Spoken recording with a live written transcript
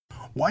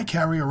Why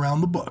carry around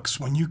the books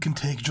when you can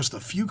take just a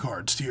few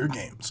cards to your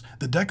games?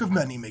 The Deck of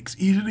Many makes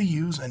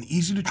easy-to-use and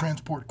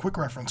easy-to-transport quick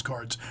reference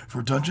cards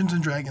for Dungeons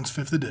 & Dragons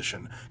 5th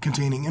edition,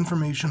 containing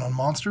information on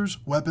monsters,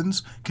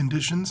 weapons,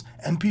 conditions,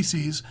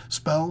 NPCs,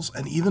 spells,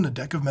 and even a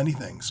deck of many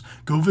things.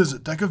 Go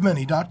visit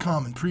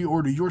deckofmany.com and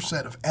pre-order your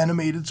set of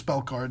animated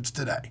spell cards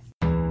today.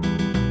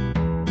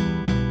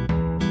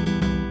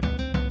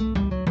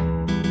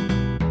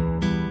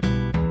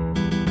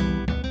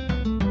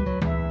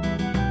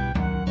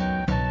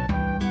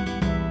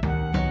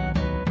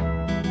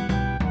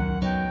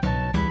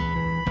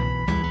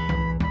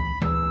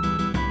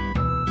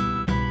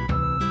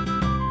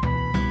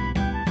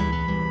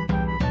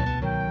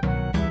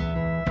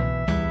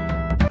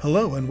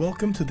 Hello and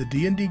welcome to the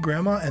D&D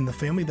Grandma and the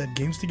Family That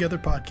Games Together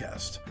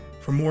podcast.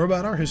 For more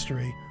about our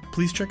history,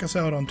 please check us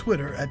out on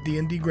Twitter at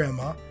D&D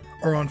Grandma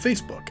or on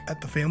Facebook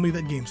at the Family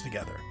That Games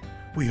Together.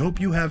 We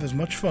hope you have as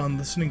much fun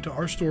listening to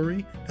our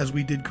story as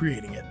we did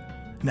creating it.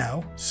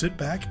 Now, sit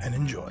back and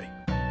enjoy.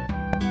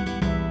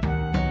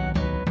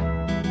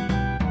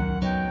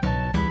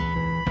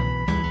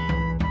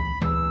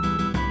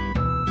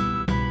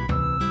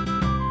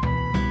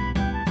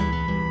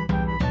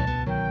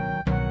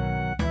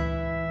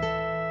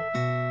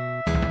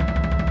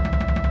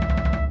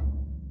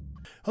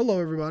 Hello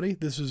everybody,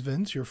 this is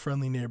Vince, your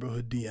friendly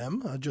neighborhood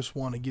DM. I just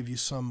want to give you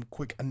some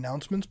quick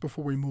announcements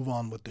before we move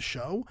on with the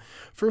show.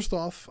 First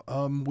off,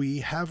 we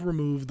have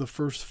removed the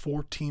first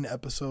 14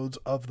 episodes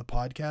of the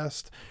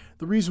podcast.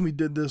 The reason we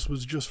did this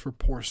was just for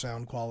poor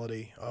sound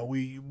quality.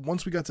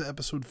 Once we got to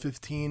episode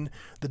 15,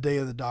 the Day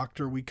of the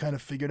Doctor, we kind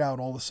of figured out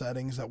all the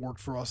settings that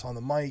worked for us on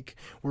the mic.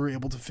 We were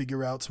able to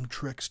figure out some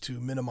tricks to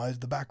minimize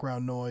the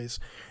background noise.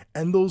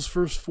 And those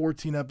first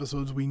 14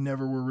 episodes we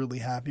never were really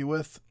happy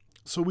with.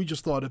 So we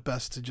just thought it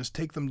best to just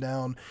take them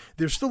down.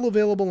 They're still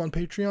available on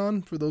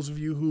Patreon for those of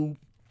you who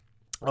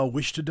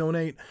wish to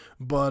donate,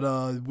 but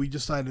we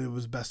decided it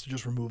was best to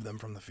just remove them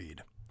from the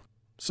feed.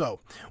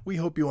 So we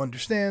hope you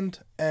understand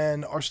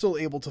and are still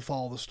able to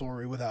follow the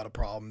story without a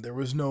problem. There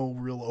was no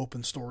real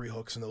open story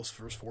hooks in those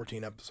first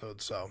 14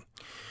 episodes. So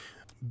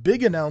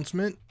big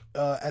announcement.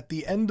 At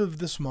the end of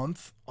this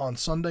month, on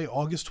Sunday,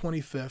 August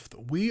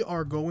 25th, we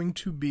are going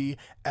to be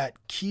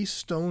at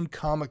Keystone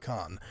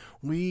Comic-Con.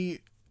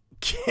 We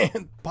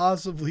can't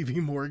possibly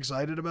be more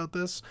excited about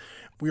this.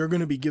 We are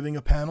going to be giving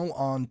a panel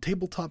on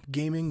tabletop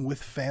gaming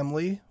with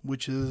family,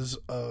 which is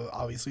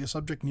obviously a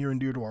subject near and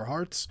dear to our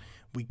hearts.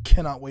 We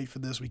cannot wait for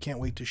this. We can't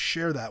wait to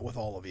share that with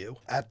all of you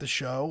at the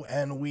show,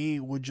 and we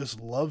would just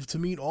love to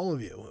meet all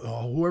of you.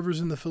 Whoever's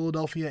in the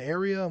Philadelphia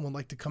area and would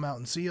like to come out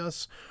and see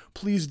us,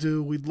 please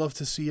do. We'd love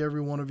to see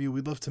every one of you.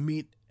 We'd love to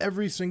meet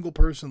every single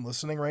person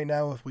listening right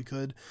now if we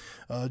could,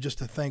 just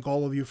to thank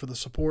all of you for the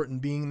support and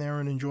being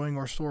there and enjoying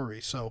our story.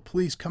 So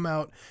please come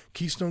out,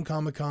 Keystone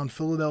Comic-Con,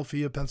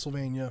 Philadelphia,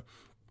 Pennsylvania,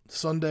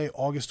 Sunday,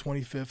 August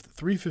 25th,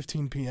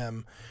 3:15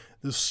 p.m.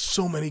 There's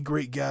so many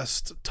great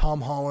guests.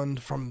 Tom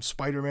Holland from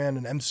Spider-Man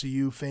and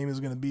MCU fame is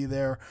going to be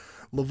there.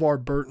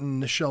 LeVar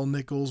Burton, Nichelle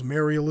Nichols,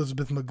 Mary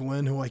Elizabeth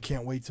McGlynn, who I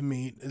can't wait to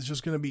meet. It's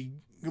just going to be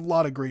a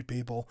lot of great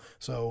people.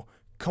 So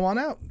come on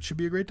out. It should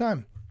be a great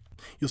time.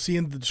 You'll see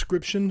in the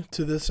description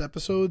to this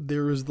episode,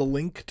 there is the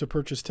link to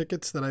purchase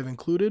tickets that I've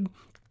included.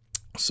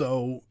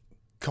 So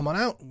come on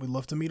out. We'd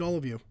love to meet all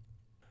of you.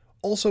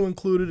 Also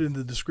included in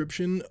the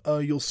description,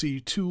 you'll see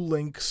two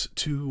links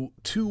to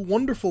two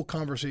wonderful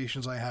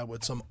conversations I had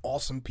with some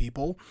awesome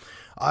people.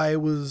 I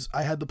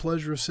had the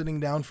pleasure of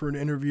sitting down for an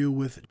interview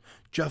with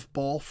Jeff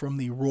Ball from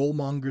the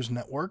Rollmongers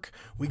Network.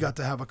 We got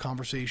to have a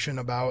conversation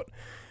about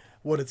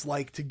what it's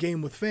like to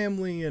game with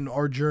family and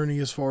our journey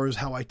as far as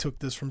how I took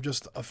this from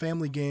just a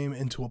family game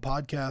into a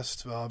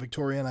podcast.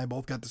 Victoria and I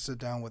both got to sit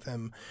down with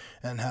him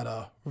and had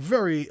a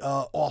very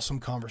awesome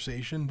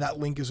conversation. That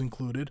link is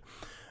included.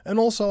 And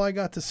also I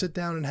got to sit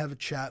down and have a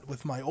chat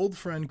with my old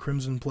friend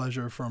Crimson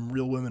Pleasure from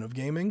Real Women of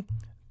Gaming.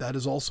 That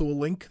is also a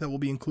link that will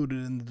be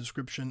included in the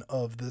description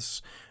of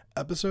this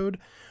episode.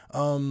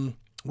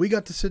 We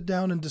got to sit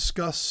down and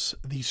discuss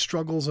the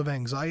struggles of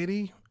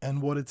anxiety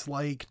and what it's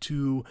like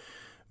to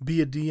be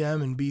a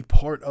DM and be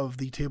part of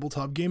the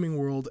tabletop gaming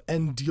world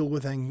and deal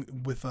with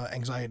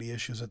anxiety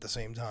issues at the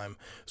same time.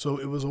 So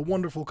it was a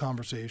wonderful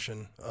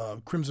conversation.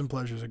 Crimson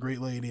Pleasure is a great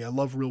lady. I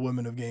love Real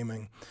Women of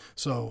Gaming.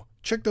 So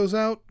check those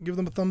out. Give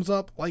them a thumbs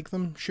up, like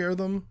them, share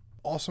them.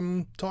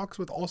 Awesome talks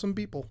with awesome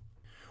people.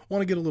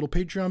 Want to get a little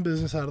Patreon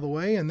business out of the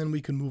way, and then we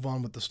can move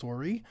on with the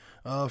story.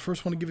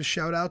 First, want to give a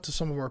shout out to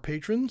some of our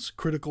patrons: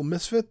 Critical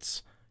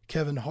Misfits,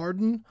 Kevin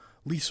Harden,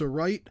 Lisa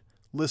Wright,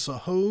 Lissa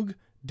Hogue,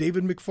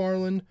 David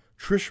McFarlane,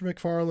 Trish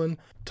McFarlane,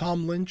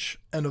 Tom Lynch,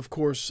 and of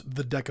course,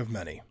 the Deck of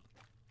Many.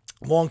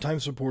 Longtime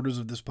supporters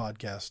of this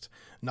podcast.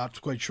 Not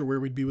quite sure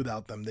where we'd be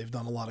without them. They've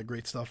done a lot of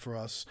great stuff for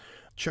us.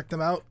 Check them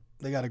out.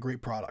 They got a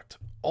great product.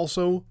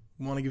 Also,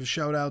 we want to give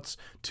shout outs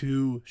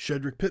to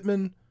Shedrick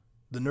Pittman,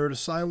 the Nerd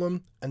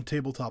Asylum, and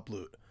Tabletop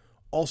Loot.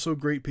 Also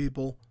great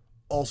people.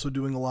 Also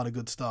doing a lot of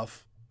good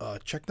stuff.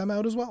 Check them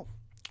out as well.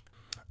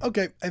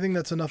 Okay, I think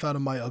that's enough out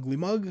of my ugly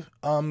mug.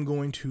 I'm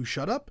going to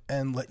shut up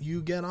and let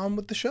you get on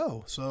with the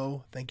show.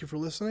 So thank you for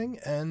listening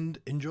and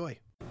enjoy.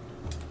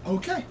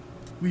 Okay,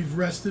 we've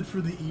rested for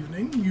the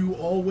evening. You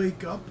all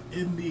wake up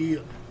in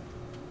the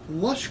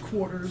lush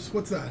quarters.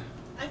 What's that?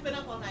 I've been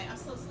up all night. I'm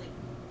still asleep.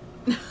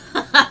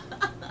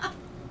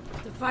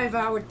 The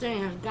 5-hour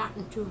thing has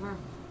gotten to her.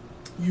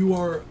 You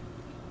are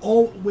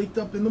all waked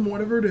up in the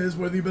morning, whatever it is,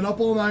 whether you've been up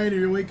all night or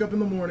you wake up in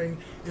the morning,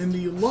 in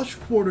the lush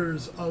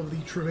quarters of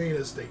the Tremaine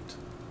estate.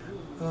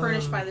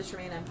 Furnished by the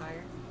Tremaine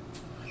Empire.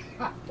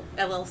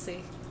 LLC.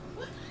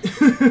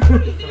 Are you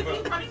going to be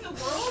running the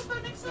world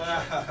by next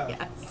session?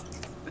 Yes.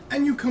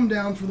 And you come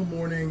down for the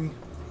morning.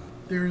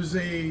 There's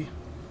a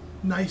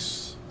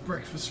nice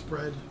breakfast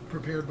spread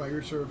prepared by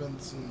your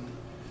servants, and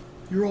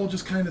you're all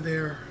just kind of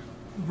there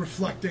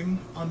reflecting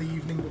on the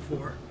evening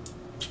before.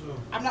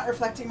 I'm not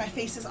reflecting. My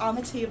face is on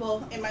the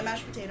table in my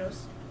mashed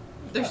potatoes.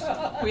 We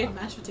had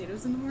mashed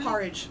potatoes in the morning?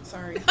 Porridge,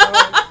 sorry.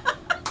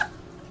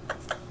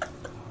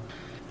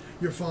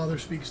 Your father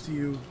speaks to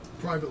you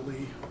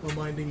privately,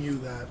 reminding you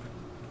that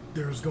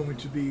there's going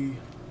to be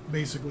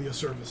basically a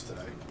service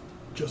today.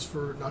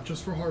 Not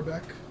just for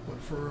Harbeck, but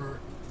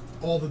for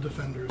all the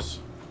defenders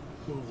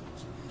who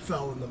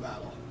fell in the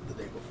battle the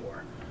day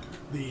before.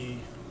 The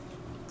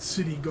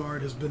city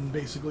guard has been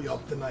basically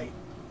up the night,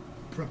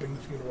 prepping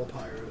the funeral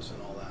pyres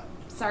and all that.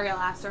 Sorry, I'll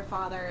ask our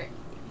father,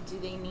 do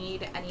they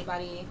need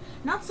anybody,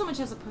 not so much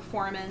as a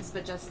performance,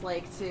 but just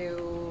like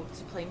to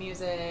play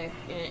music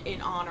in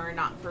honor,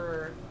 not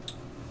for...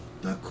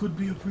 That could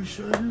be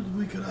appreciated.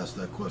 We could ask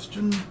that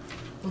question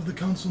of the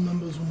council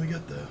members when we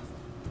get there.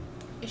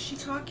 Is she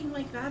talking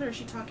like that, or is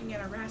she talking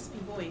in a raspy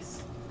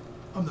voice?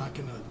 I'm not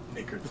gonna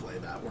make her play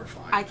that. We're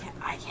fine. I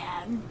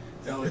can.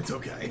 No, it's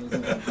okay.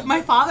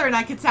 My father and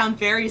I could sound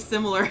very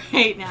similar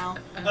right now.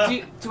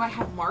 Do I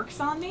have marks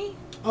on me?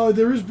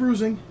 There is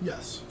bruising,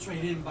 yes. That's right,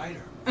 he didn't bite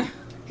her.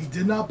 He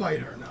did not bite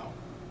her, no.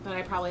 But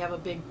I probably have a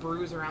big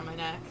bruise around my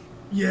neck.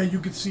 Yeah, you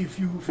could see a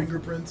few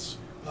fingerprints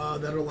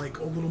that are like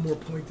a little more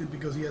pointed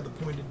because he had the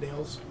pointed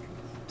nails.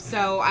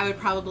 So I would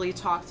probably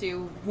talk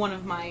to one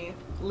of my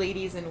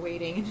ladies in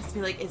waiting and just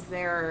be like, is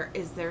there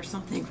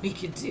something we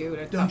could do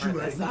to Don't cover you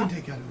worry, this we up? can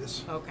take care of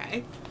this.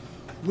 Okay.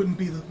 Wouldn't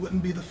be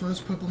the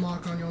first purple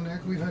mark on your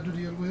neck we've had to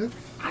deal with.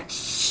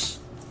 Shh.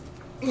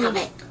 Stop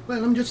it.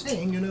 Well, I'm just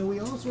saying, we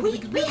all sort of We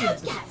have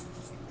experience it.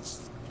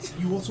 guests.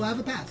 You also have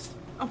a past.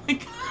 Oh my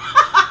god.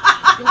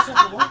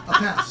 A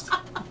past.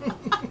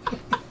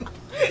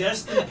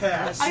 Yes, in the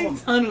past. I'm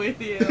done with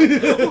you.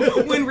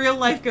 When real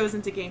life goes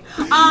into game.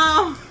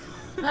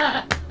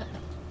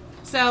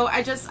 So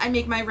I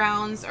make my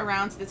rounds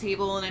around to the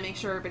table and I make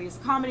sure everybody's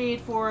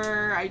accommodated for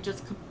her. I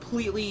just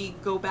completely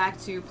go back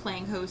to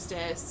playing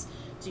hostess.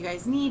 Do you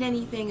guys need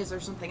anything? Is there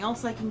something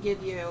else I can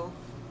give you?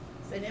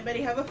 Does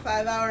anybody have a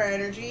 5-hour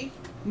energy?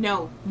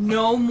 No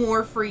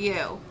more for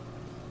you.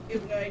 You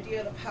have no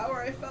idea the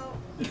power I felt?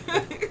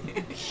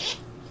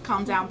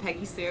 Calm down,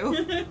 Peggy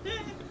Sue.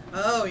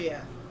 Oh,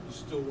 yeah. You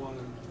still want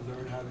to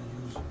learn how to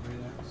use a great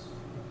axe?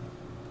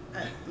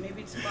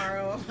 Maybe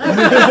tomorrow.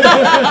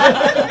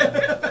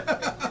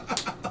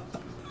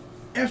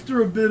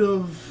 After a bit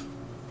of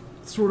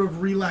sort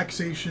of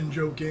relaxation,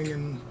 joking,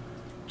 and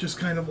just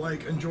kind of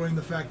like enjoying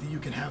the fact that you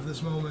can have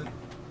this moment,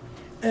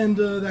 and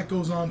that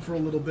goes on for a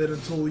little bit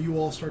until you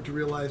all start to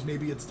realize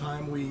maybe it's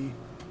time we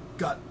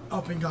got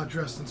up and got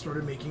dressed and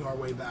started making our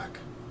way back.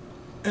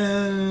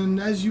 And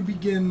as you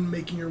begin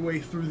making your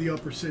way through the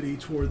upper city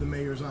toward the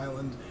Mayor's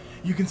Island,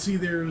 you can see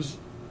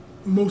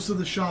most of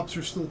the shops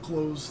are still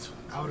closed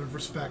out of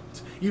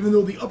respect, even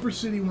though the upper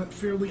city went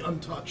fairly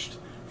untouched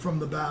from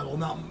the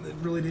battle. It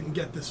really didn't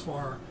get this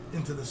far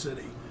into the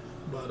city,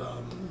 but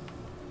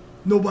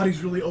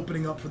nobody's really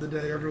opening up for the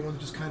day. Everyone's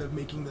just kind of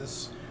making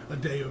this a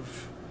day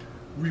of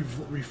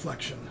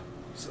reflection,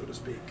 so to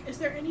speak. Is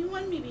there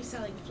anyone maybe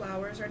selling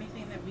flowers or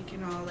anything that we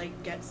can all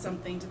get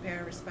something to pay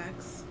our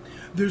respects?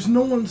 There's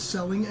no one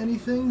selling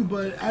anything,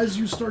 but as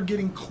you start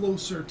getting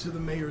closer to the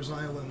Mayor's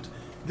Island,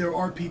 there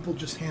are people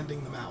just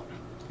handing them out.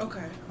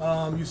 Okay.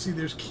 You see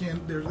there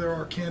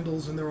are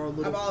candles and there are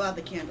little... I'm all about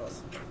the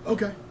candles.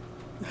 Okay.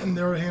 And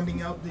they're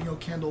handing out,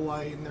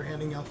 candlelight, and they're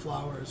handing out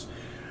flowers.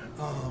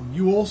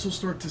 You also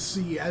start to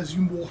see, as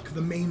you walk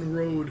the main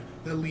road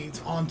that leads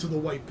onto the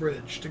White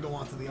Bridge to go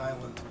onto the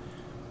island,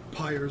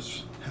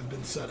 pyres have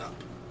been set up.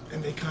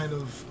 And they kind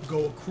of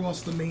go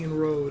across the main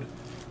road.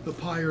 The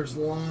pyres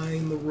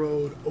line the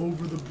road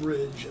over the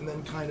bridge and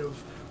then kind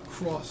of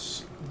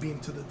cross beam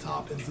to the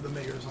top into the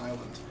Mayor's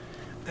Island.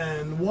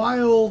 And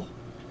while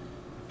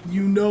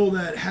you know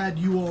that had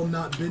you all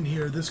not been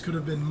here, this could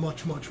have been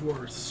much, much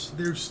worse,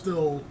 there's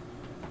still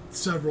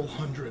several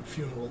hundred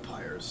funeral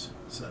pyres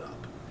set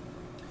up.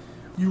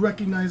 You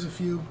recognize a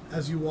few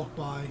as you walk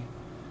by.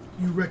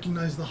 You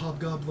recognize the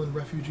Hobgoblin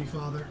refugee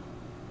father.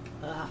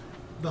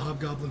 The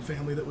Hobgoblin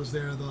family that was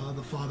there.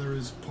 The father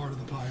is part of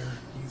the pyre.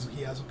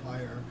 He has a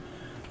pyre.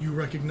 You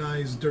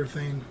recognize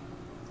Durthane,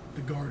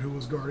 the guard who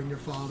was guarding your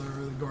father,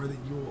 the guard that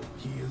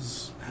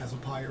has a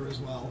pyre as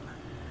well.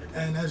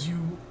 And as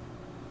you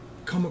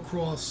come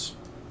across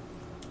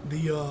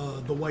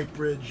the White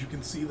Bridge, you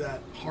can see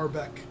that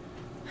Harbeck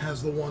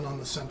has the one on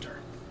the center,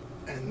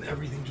 and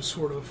everything just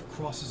sort of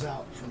crosses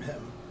out from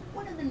him.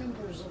 What are the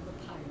numbers of the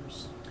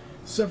pyres?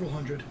 Several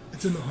hundred.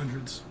 It's in the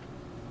hundreds.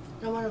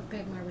 I want to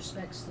pay my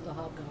respects to the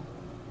hobgoblin.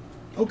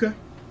 Okay.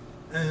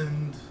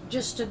 And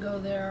Just to go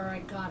there, I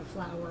got a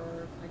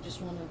flower. I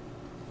just want to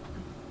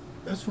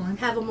that's fine.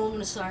 have a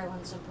moment of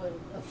silence and put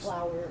a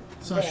flower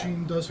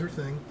Sasheen does her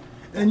thing.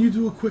 And you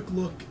do a quick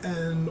look,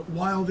 and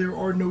while there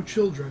are no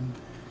children,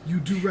 you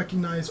do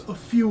recognize a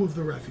few of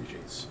the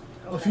refugees.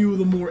 A Okay. few of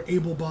the more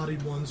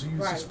able-bodied ones who you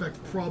Right.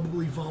 suspect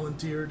probably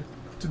volunteered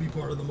to be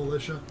part of the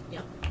militia.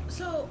 Yep.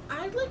 So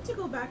I'd like to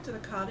go back to the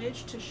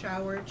cottage to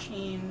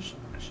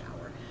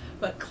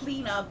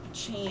clean up,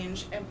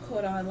 change, and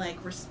put on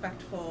like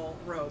respectful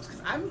robes.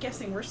 Because I'm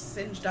guessing we're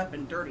singed up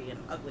and dirty and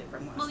ugly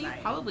from last Well, you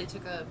night. probably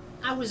took a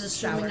I was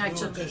assuming Shower. I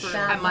took a For-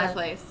 bath at my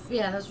place.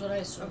 Yeah, that's what I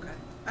assumed. Okay.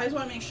 I just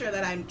want to make sure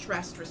that I'm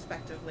dressed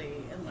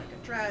respectively in like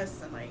a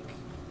dress and like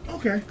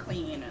Okay.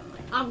 clean and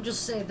like I'm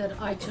just saying that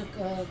I took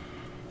a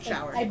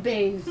shower. I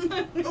bathed.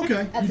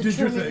 Okay, At you the did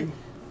your trimming. thing.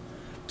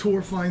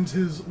 Tor finds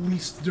his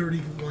least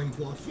dirty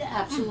loincloth. Yeah,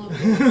 absolutely.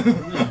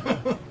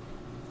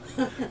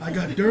 I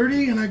got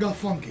dirty and I got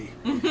funky.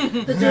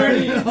 The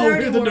dirty, Oh,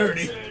 dirty the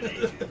words.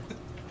 dirty.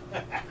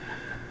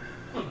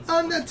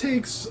 And that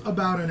takes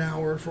about an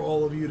hour for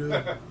all of you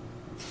to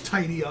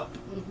tidy up.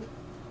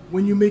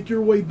 When you make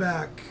your way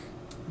back,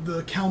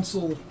 the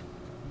council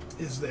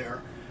is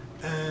there,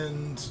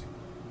 and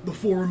the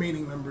four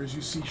remaining members.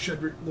 You see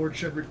Lord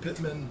Shedrick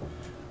Pittman,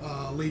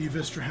 Lady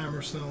Vistra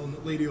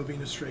Hammerstone, Lady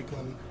Ovina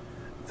Strakeland,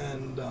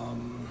 and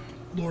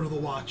Lord of the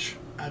Watch,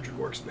 Adric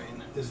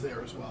Orksbane, is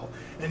there as well.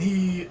 And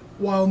he,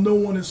 while no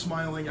one is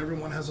smiling,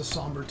 everyone has a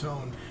somber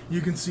tone.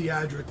 You can see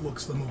Adric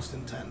looks the most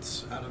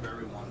intense out of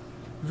everyone.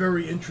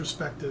 Very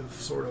introspective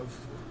sort of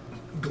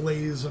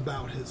glaze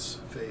about his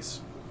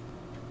face.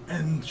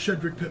 And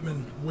Shedrick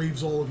Pittman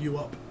waves all of you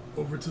up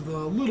over to the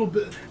little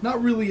bit,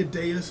 not really a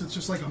dais, it's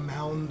just like a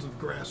mound of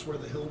grass where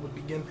the hill would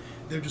begin.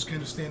 They're just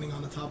kind of standing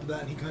on the top of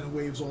that, and he kind of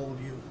waves all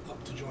of you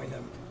up to join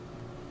him.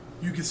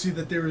 You can see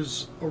that there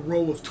is a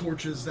row of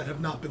torches that have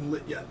not been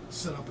lit yet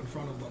set up in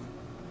front of them.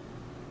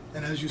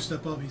 And as you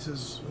step up, he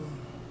says,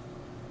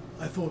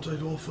 I thought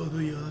I'd offer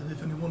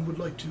if anyone would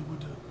like to,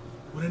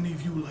 would any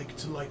of you like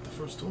to light the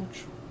first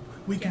torch?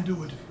 We can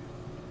do it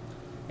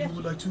if you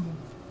would like to.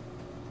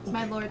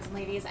 My Okay. lords and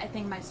ladies, I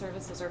think my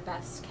services are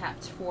best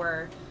kept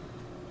for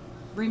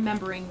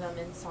remembering them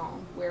in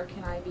song. Where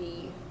can I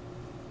be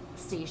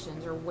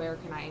stationed, or where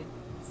can I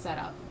set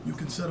up? You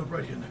can set up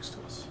right here next to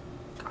us.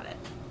 Got it.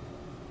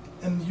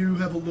 And you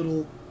have a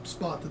little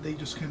spot that they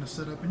just kind of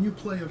set up, and you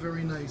play a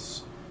very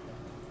nice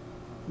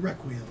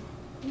Requiem,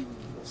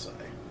 we'll say.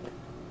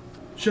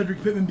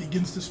 Shedrick Pittman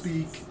begins to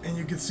speak, and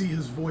you can see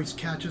his voice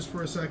catches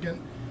for a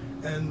second,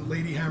 and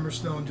Lady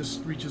Hammerstone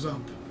just reaches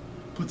up,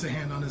 puts a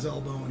hand on his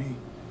elbow, and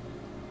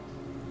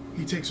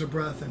he takes a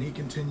breath, and he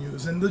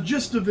continues. And the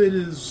gist of it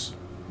is,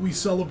 we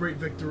celebrate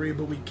victory,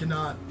 but we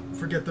cannot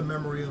forget the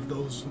memory of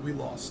those who we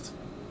lost.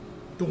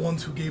 The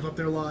ones who gave up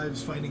their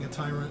lives fighting a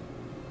tyrant.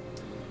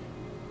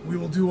 We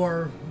will do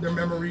their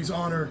memories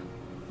honor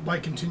by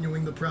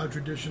continuing the proud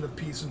tradition of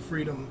peace and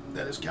freedom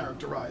that has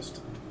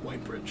characterized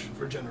Whitebridge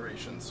for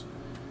generations.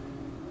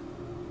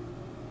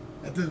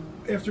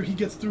 After he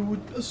gets through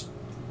with us,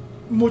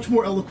 much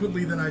more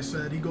eloquently than I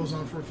said, he goes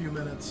on for a few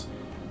minutes,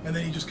 and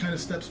then he just kind of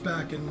steps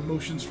back and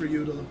motions for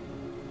you to,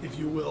 if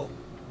you will.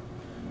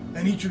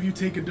 And each of you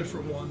take a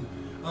different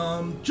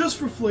one. Just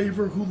for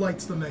flavor, who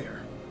lights the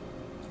mayor?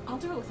 I'll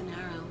do it with an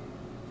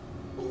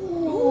arrow.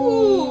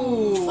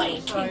 Ooh,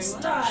 Viking She'll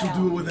style.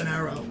 do it with an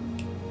arrow.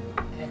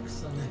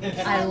 Excellent.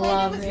 I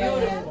love it.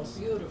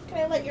 Beautiful. Can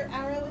I let your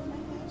arrow in my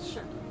hand?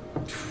 Sure.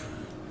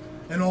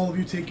 And all of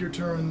you take your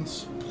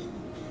turns.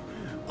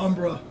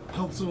 Umbra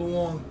helps it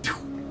along,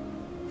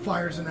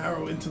 fires an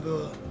arrow into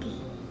the...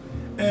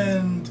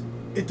 And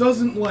it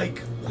doesn't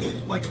like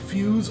a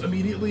fuse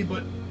immediately,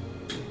 but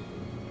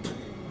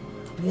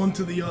one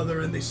to the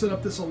other, and they set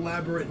up this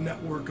elaborate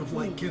network of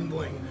light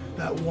kindling.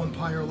 That one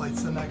pyre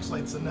lights the next,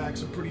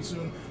 and pretty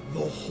soon the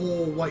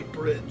whole White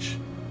Bridge,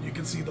 you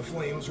can see the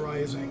flames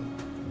rising.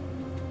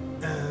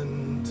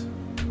 And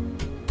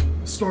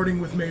starting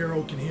with Mayor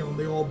Oakenhill,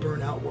 they all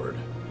burn outward.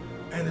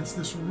 And it's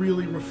this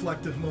really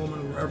reflective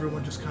moment where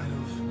everyone just kind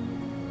of...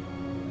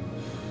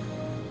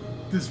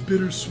 this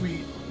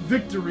bittersweet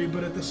victory,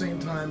 but at the same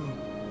time,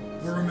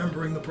 we're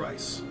remembering the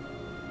price.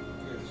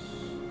 Yes.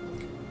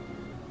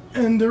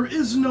 And there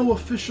is no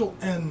official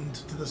end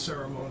to the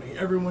ceremony.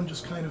 Everyone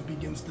just kind of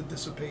begins to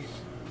dissipate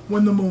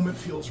when the moment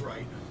feels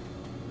right.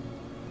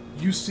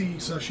 You see,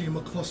 Sashim,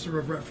 a cluster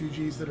of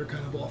refugees that are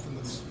kind of off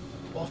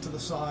to the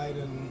side,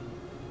 and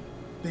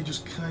they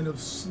just kind of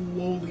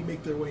slowly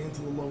make their way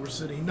into the lower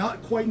city,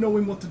 not quite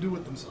knowing what to do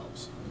with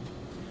themselves.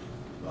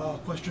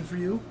 Question for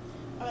you?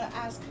 I'm gonna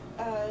ask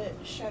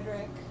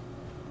Shedrick,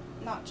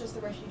 not just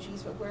the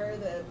refugees, but where are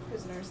the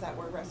prisoners that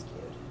were rescued?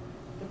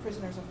 The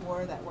prisoners of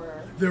war that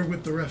were... They're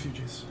with the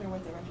refugees. They're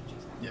with the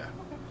refugees now. Yeah.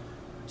 Okay.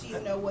 Do you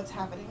know what's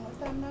happening with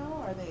them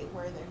now? Are they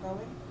where they're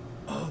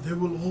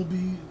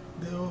going?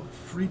 They are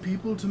free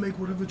people to make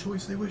whatever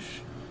choice they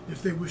wish.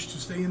 If they wish to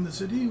stay in the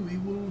city, we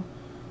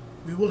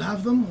will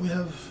have them. We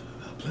have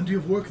plenty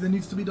of work that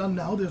needs to be done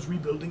now. There's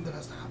rebuilding that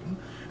has to happen.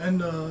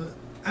 And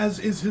as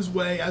is his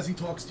way, as he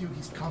talks to you,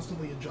 he's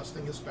constantly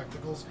adjusting his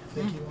spectacles.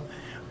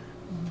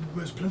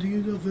 There's plenty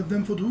of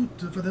them for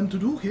them to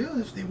do here.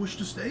 If they wish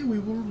to stay, we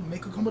will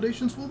make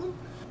accommodations for them.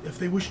 If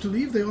they wish to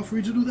leave, they are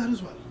free to do that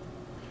as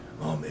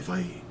well. If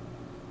I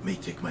may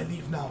take my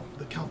leave now,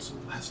 the council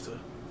has to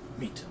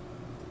meet.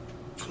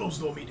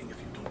 Closed door meeting, if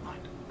you don't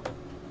mind.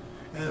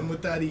 And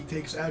with that, he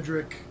takes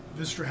Adric,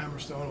 Vistra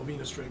Hammerstone,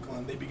 Ovina Strakel,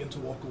 and they begin to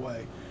walk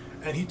away.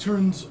 And he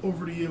turns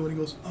over to you and he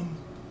goes,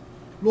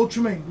 Lord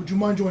Tremaine, would you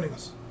mind joining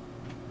us?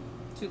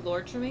 To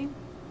Lord Tremaine?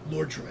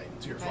 Lord Tremaine,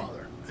 to your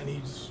father. And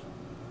he's,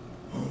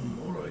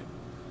 all right.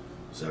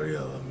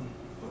 Sariel,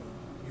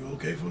 you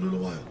okay for a little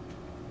while?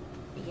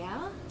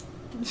 Yeah?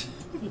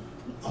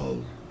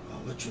 I'll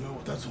let you know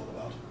what that's all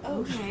about.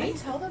 Oh, should Okay. we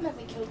tell them that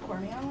we killed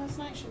Cormion last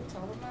night? Should we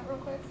tell them that real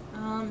quick?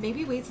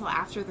 Maybe wait till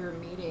after their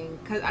meeting.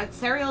 Cause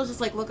Sariel's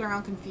just like looking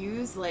around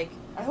confused, like.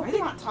 I hope are they're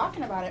they- not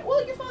talking about it.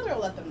 Well, your father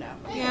will let them know.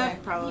 Yeah, Anyway.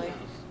 probably.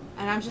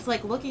 And I'm just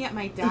like looking at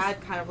my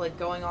dad, kind of like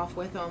going off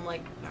with him,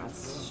 like that's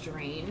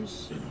strange.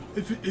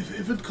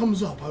 If it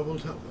comes up, I will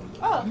tell them.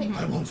 Oh, okay.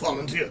 I won't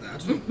volunteer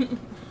that.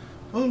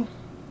 Well,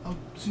 I'll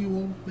see you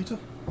all later.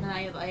 And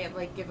I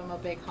like give him a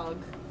big hug,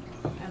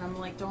 and I'm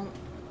like, don't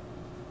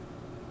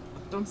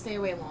stay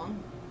away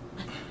long.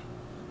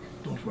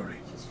 Don't worry.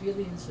 She's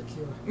really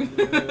insecure.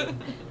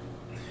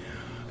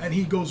 And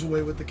he goes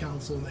away with the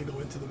council, and they go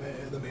into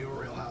the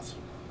mayoral house.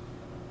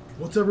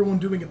 What's everyone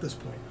doing at this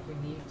point?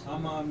 We need to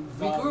I'm regroup.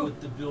 involved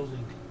with the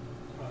building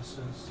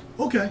process.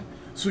 Okay,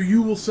 so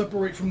you will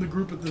separate from the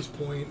group at this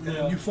point, and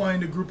Yeah. you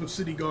find a group of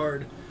city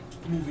guard.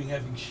 Moving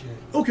heavy shit.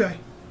 Okay,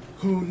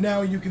 who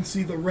now you can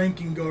see the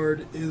ranking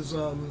guard is,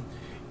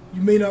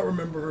 you may not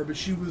remember her, but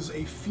she was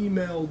a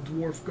female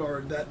dwarf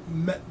guard that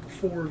met the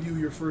four of you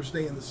your first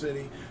day in the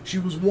city. She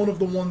was one of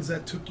the ones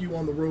that took you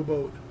on the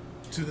rowboat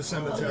to the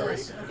cemetery.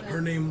 yes, okay.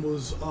 Her name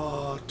was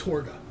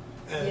Torga,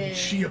 and Yeah.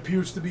 she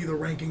appears to be the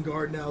ranking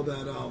guard now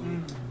that,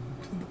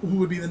 who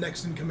would be the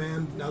next in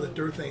command now that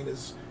Durthane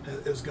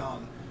is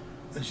gone.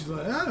 And she's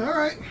like, all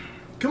right,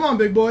 come on,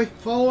 big boy,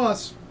 follow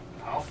us.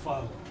 I'll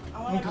follow. I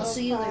want to I'll go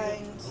see you later.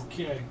 find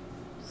Okay.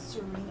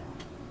 Serena.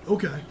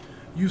 Okay.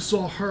 You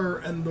saw her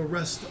and the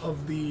rest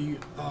of the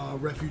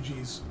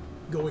refugees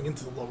going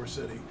into the lower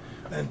city.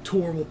 And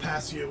Tor will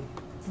pass you,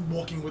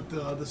 walking with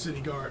the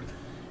city guard.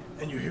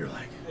 And you hear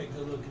like, Hey,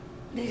 good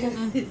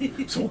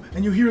looking. so,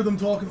 and you hear them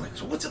talking like,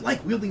 so what's it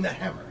like wielding that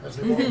hammer as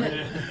they walk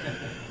away?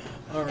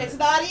 All right. It's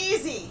not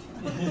easy.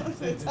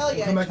 I tell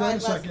you, We'll come I back to that in a tried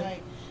last second.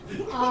 night.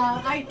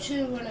 I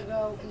too want to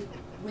go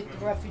with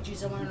the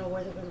refugees. I want to know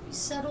where they're going to be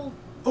settled.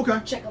 Okay.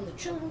 Check on the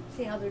children,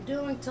 see how they're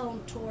doing. Tell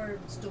them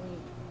Tor's doing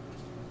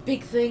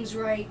big things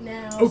right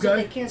now. Okay. So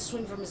they can't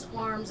swing from his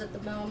arms at the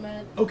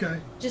moment. Okay.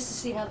 Just to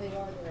see how they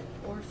are. Are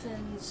they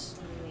orphans?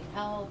 Do they need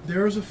help?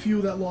 There's a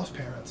few that lost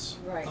parents.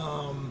 Right.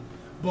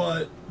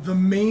 But the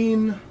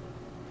main,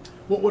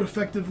 what would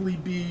effectively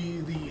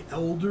be the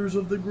elders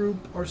of the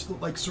group are still,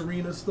 like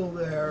Serena's still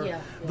there.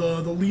 Yeah,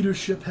 The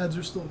leadership heads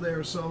are still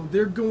there, so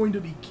they're going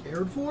to be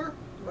cared for.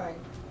 Right.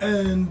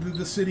 And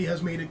the city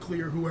has made it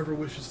clear whoever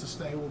wishes to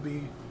stay will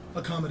be,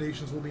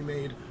 accommodations will be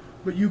made.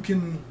 But you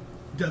can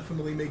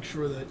definitely make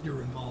sure that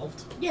you're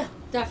involved. Yeah,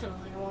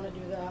 definitely. I want to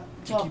do that.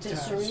 To Talk keep to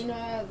tabs.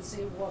 Serena,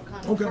 see what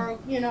kind of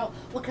Okay.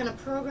 what kind of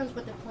programs,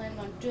 what they're planning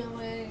on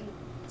doing.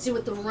 See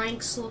what the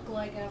ranks look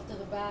like after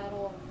the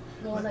battle.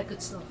 All that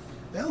good stuff.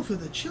 Well, for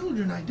the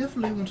children, I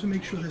definitely want to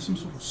make sure there's some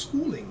sort of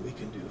schooling we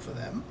can do for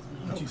them,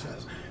 she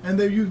says. And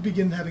then you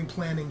begin having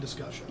planning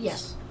discussions.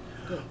 Yes.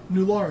 Good.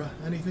 New Laura,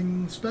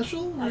 anything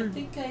special? I or-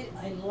 think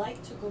I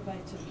like to go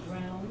back to the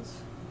grounds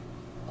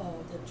of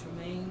the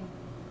Tremaine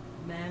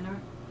Manor.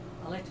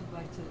 I like to go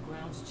back to the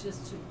grounds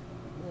just to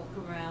walk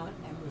around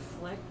and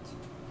reflect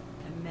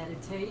and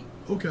meditate.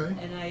 Okay.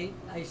 And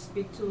I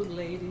speak to a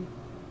lady,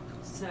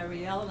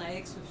 Sariel, and I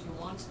ask her if she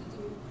wants to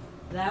do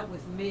that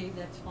with me.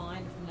 That's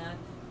fine. If not,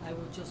 I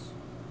will just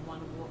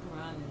want to walk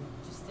around and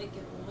just take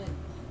it all in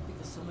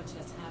because so much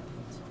has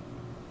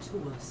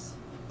happened to us.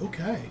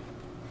 Okay.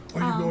 Are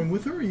you going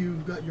with her, or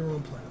you've got your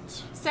own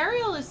plans?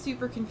 Sariel is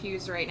super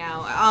confused right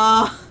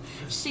now.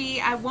 She,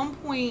 at one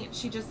point,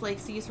 she just, like,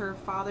 sees her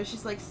father.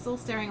 She's, like, still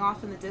staring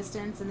off in the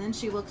distance, and then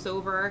she looks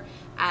over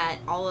at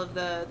all of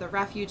the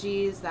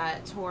refugees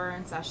that Tor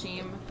and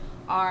Sashim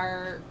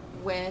are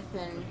with,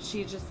 and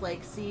she just,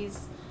 like,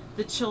 sees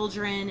the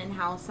children and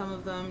how some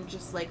of them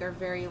just, like, are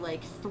very,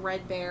 like,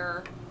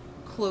 threadbare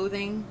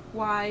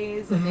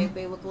clothing-wise, and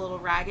they look a little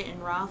ragged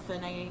and rough,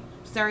 and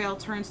Sariel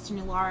turns to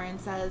Nulara and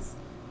says,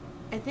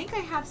 I think I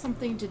have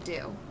something to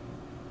do.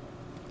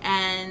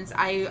 And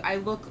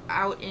I look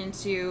out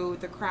into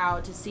the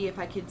crowd to see if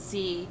I could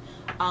see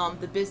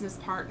the business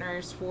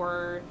partners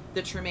for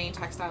the Tremaine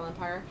Textile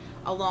Empire,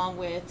 along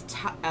with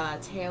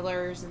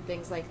tailors and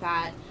things like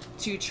that,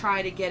 to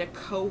try to get a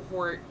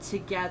cohort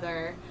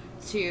together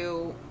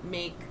to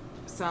make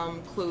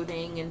some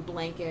clothing and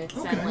blankets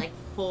Okay. and like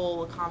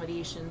full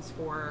accommodations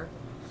for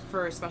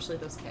especially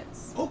those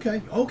kids.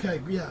 Okay,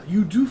 yeah.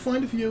 You do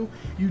find a few.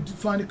 You do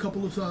find a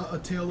couple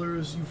of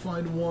tailors. You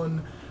find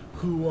one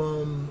who,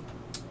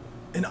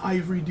 an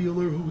ivory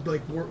dealer who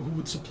who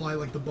would supply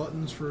like the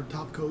buttons for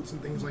top coats and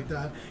things like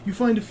that. You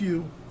find a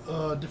few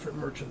different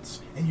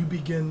merchants, and you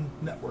begin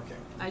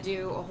networking. I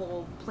do a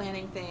whole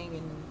planning thing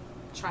and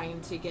trying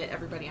to get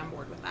everybody on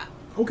board with that.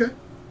 Okay,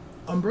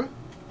 Umbra.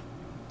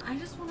 I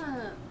just want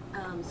to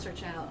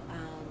search out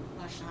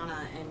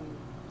Lashana and,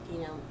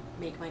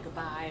 make my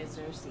goodbyes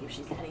or see if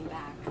she's heading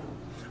back.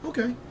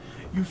 Okay,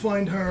 you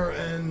find her,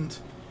 and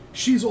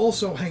she's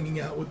also hanging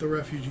out with the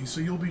refugees.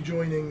 So you'll be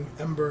joining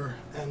Ember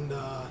and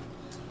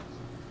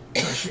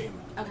Hashim.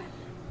 Okay.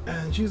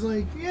 And she's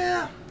like,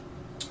 yeah,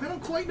 I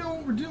don't quite know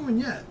what we're doing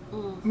yet.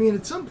 Mm. I mean,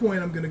 at some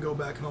point I'm going to go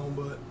back home,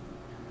 but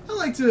I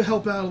like to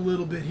help out a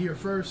little bit here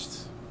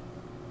first.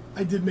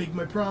 I did make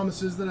my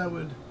promises that I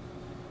would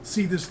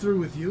see this through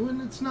with you,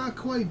 and it's not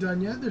quite done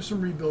yet. There's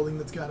some rebuilding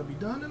that's got to be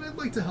done, and I'd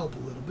like to help a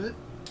little bit.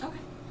 Okay.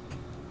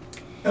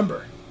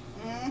 Ember,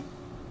 Mm.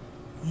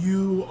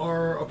 you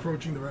are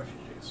approaching the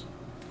refugees.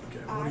 Okay,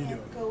 what are you I am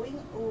doing?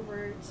 going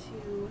over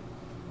to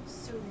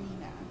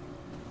Serena.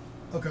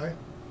 Okay,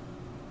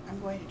 I'm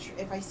going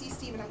to. If I see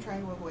Steven, I'm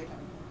trying to avoid him.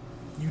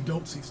 you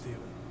don't see Steven.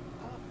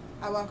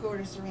 I walk over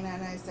to Serena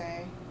and I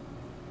say,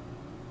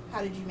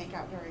 "How did you make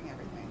out during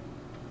everything?"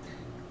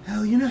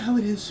 Hell, you know how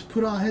it is.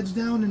 Put our heads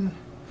down and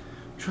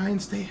try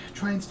and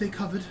stay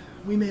covered.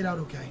 We made out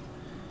okay.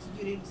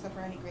 Did you suffer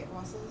any great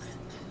losses?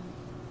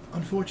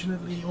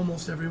 Unfortunately,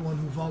 almost everyone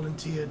who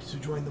volunteered to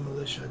join the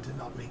militia did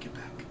not make it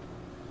back.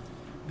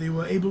 They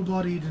were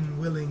able-bodied and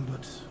willing,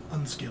 but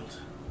unskilled.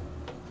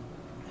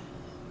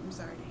 I'm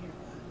sorry to hear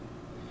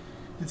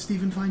that. Did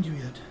Stephen find you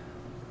yet?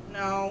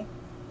 No.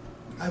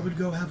 I would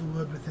go have a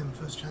word with him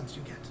first chance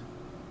you get.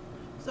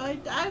 So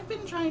I've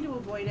been trying to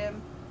avoid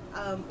him.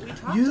 We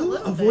talked a You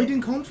little avoiding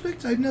bit.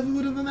 conflict? I never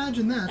would have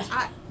imagined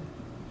that.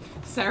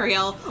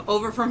 Sariel,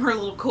 over from her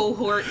little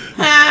cohort.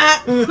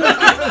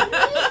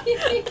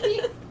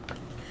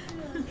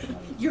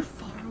 You're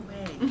far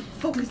away.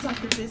 Focus on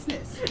your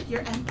business,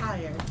 your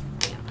empire.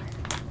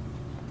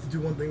 To do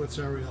one thing with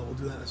Sariel, we'll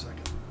do that in a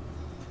second.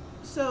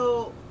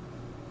 So,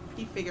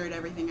 he figured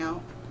everything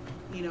out.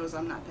 He knows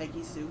I'm not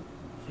Peggy Sue.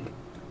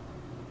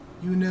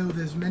 You know,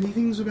 there's many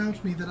things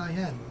about me that I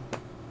am.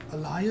 A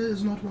liar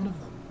is not one of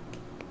them.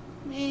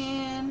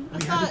 Man,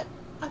 We had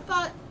I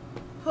thought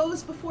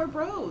hoes before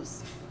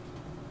bros.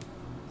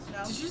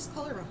 No, Did you just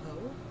call her a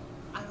hoe?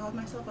 I called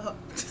myself a hoe.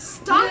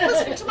 Stop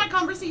listening to my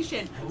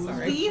conversation.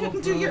 Sorry. Leave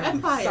and do your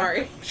empire.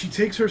 Sorry. She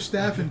takes her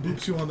staff and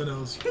boops you on the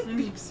nose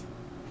Beeps.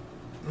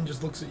 and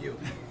just looks at you.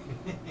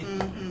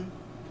 Mm-hmm.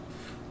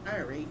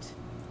 All right.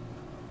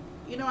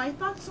 You know, I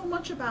thought so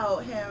much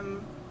about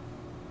him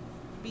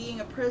being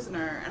a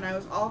prisoner, and I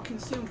was all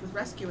consumed with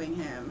rescuing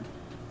him.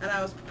 And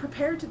I was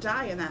prepared to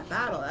die in that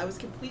battle. I was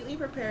completely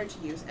prepared to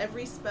use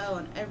every spell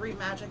and every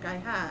magic I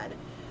had,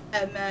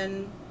 and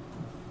then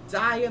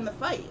die in the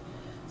fight.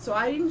 So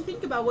I didn't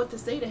think about what to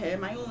say to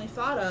him. I only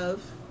thought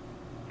of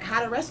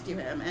how to rescue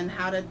him and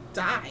how to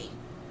die.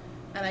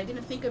 And I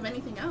didn't think of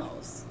anything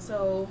else.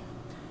 So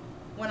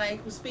when I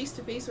was face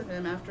to face with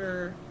him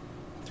after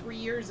 3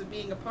 years of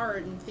being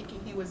apart and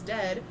thinking he was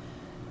dead,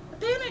 I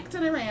panicked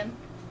and I ran.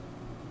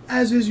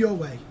 As is your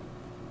way.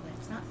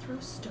 Let's not throw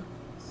stones.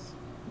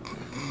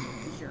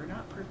 You're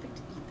not perfect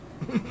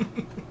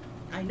either.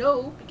 I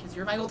know, because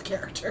you're my old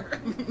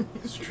character.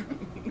 It's true.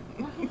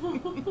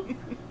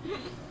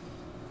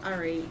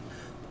 Alright.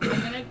 I'm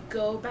gonna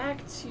go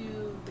back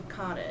to the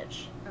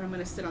cottage, and I'm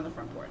gonna sit on the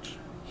front porch.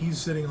 He's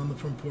sitting on the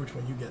front porch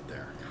when you get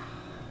there.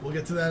 We'll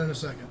get to that in a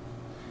second.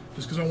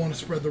 Just because I want to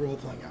spread the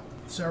role-playing out.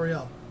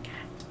 Sariel.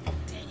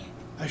 Dang it.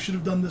 I should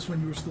have done this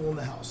when you were still in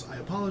the house. I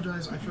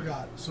apologize, I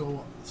forgot.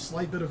 So,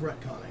 slight bit of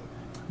retconning.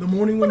 The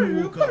morning when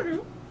you woke up,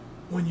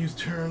 when you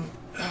turn,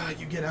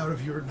 you get out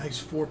of your nice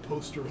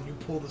four-poster and you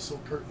pull the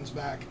silk curtains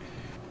back,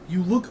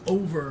 you look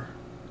over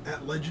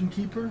at Legend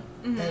Keeper,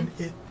 and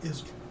it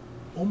is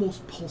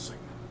almost pulsing.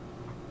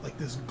 Like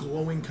this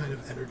glowing kind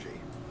of energy.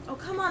 Oh,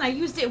 come on. I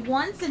used it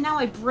once and now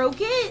I broke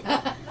it?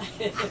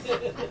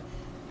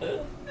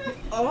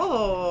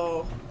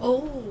 Oh.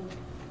 Oh.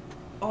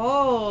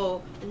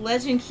 Oh.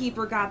 Legend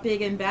Keeper got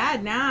big and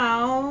bad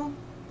now.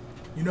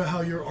 You know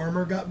how your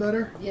armor got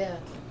better? Yeah.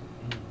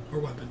 Or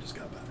weapon just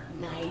got better?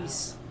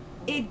 Nice.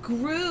 It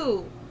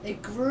grew.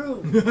 It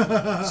grew.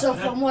 So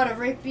from what, a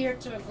rapier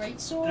to a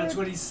greatsword? That's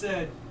what he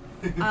said.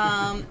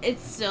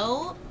 It's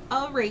still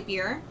a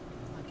rapier,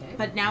 Okay.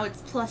 but now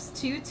it's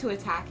 +2 to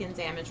attack and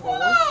damage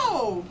rolls.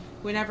 Whoa!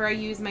 Whenever I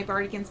use my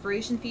Bardic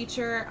Inspiration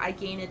feature, I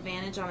gain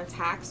advantage on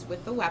attacks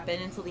with the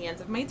weapon until the end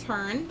of my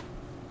turn.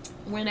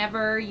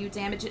 Whenever you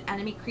damage an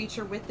enemy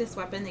creature with this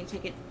weapon, they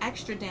take an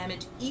extra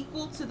damage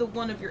equal to the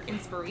one of your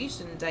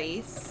inspiration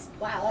dice.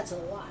 Wow, that's a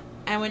lot.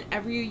 And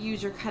whenever you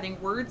use your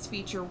Cutting Words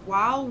feature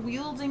while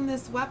wielding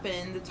this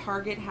weapon, the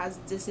target has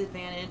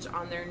disadvantage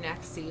on their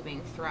next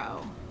saving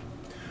throw.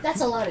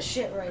 That's a lot of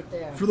shit right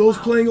there. For those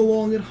playing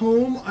along at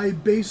home, I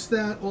based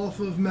that off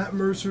of Matt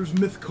Mercer's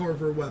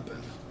Mythcarver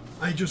weapon.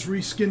 I just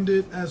reskinned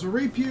it as a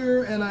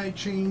rapier, and I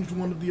changed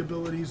one of the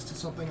abilities to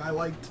something I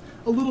liked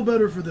a little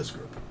better for this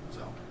group. So,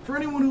 for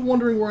anyone who's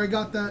wondering where I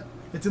got that,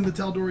 it's in the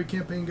Tal'Dorei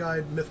campaign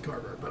guide,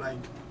 Mythcarver, but I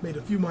made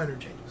a few minor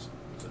changes.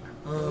 So,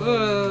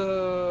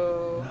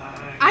 Whoa.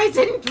 Nice. I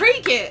didn't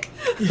break it.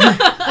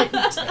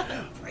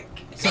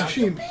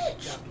 Sashim,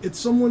 it's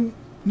someone,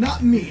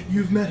 not me,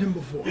 you've met him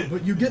before,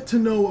 but you get to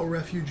know a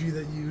refugee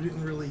that you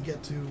didn't really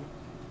get to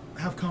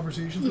have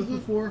conversations with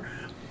before.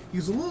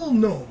 He's a little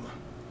gnome,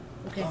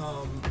 Okay.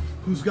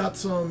 who's got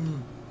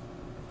some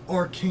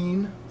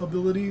arcane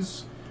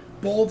abilities,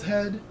 bald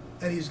head,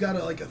 and he's got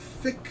a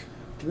thick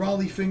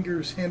Raleigh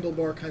Fingers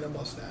handlebar kind of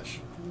mustache.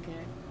 Okay.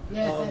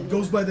 Yeah.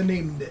 Goes by the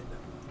name Nit.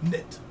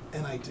 Nit.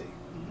 N-I-T.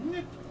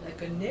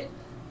 Like a knit.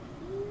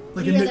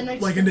 Like He a has nit,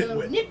 nice like a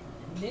little nitwit. nit.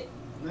 Knit.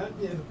 Not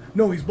yet.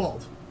 No, he's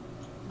bald.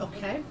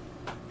 Okay.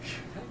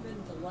 I'm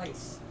into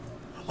lice.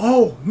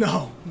 Oh,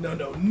 no.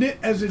 Nit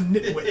as in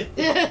nitwit.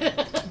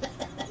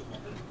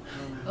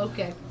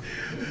 Okay.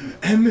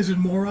 M as in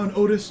moron,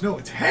 Otis. No,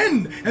 it's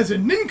hen as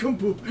in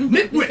nincompoop,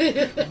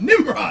 nitwit,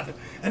 Nimrod.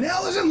 And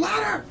L as in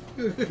ladder.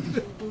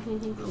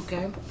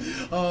 Okay.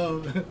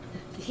 Um,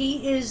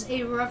 He is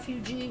a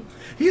refugee.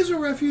 He's a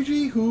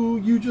refugee who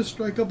you just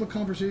strike up a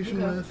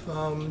conversation Okay.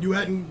 with. You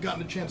hadn't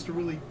gotten a chance to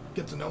really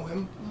get to know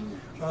him.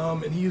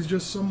 And he is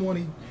just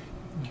someone,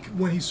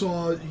 when he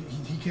saw,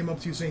 he came up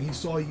to you saying he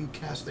saw you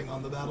casting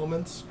on the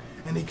battlements,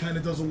 and he kind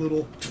of does a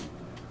little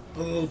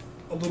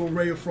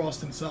ray of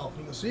frost himself.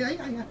 And he goes, see,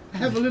 I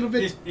have a little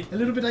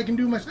bit I can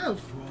do myself.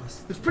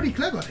 Frost. It's pretty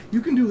clever. You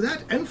can do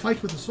that and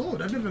fight with a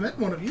sword. I've never met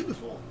one of you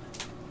before.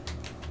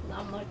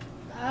 I'm like,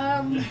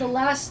 the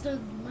last of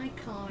my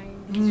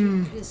kind, as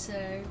you could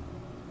say.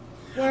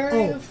 Where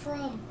are you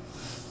from?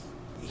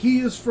 He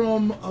is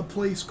from a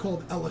place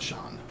called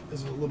Elishan,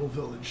 is a little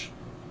village.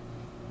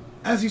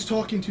 As he's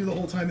talking to you the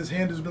whole time, his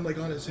hand has been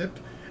on his hip,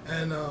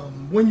 and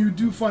when you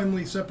do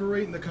finally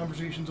separate and the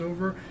conversation's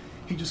over,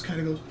 he just kind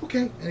of goes,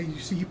 okay, and you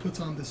see he puts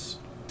on this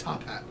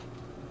top hat,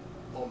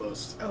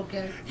 almost.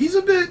 Okay. He's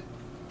a bit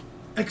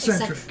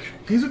eccentric.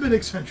 He's a bit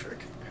eccentric.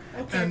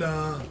 Okay. And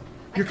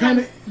you're kind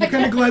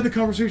of glad the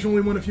conversation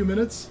only went a few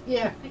minutes.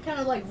 Yeah, I kind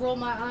of roll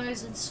my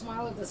eyes and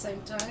smile at the same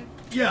time.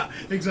 Yeah,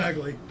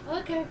 exactly.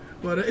 Okay.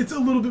 But it's a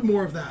little bit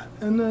more of that.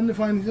 And then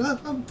if I'm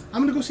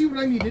going to go see what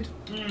I needed.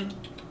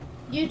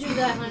 You do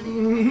that,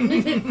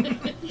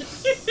 honey.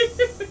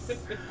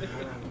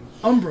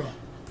 Umbra,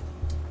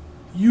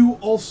 you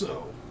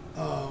also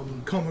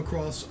come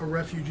across a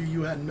refugee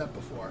you hadn't met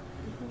before.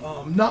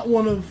 Not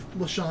one of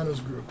Lashana's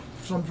group,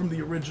 some from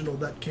the original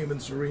that came in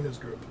Serena's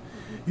group.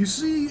 You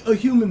see a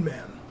human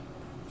man,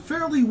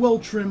 fairly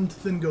well-trimmed,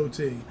 thin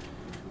goatee,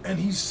 and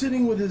he's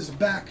sitting with his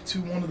back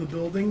to one of the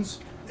buildings,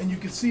 and you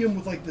can see him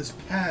with this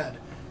pad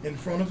in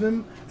front of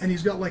him, and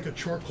he's got a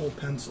charcoal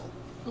pencil.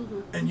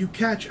 And you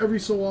catch every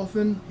so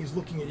often, he's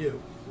looking at you.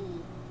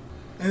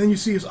 And then you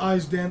see his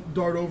eyes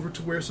dart over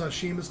to where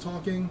Sashim is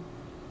talking,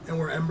 and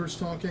where Ember's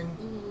talking,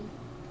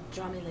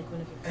 Draw me like one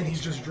of your and he's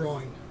just friends.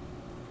 drawing.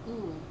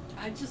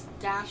 I just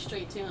dash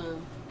straight to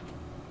him.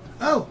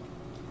 Oh!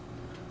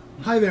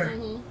 Hi there.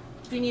 Do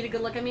you need a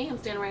good look at me? I'm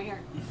standing right here.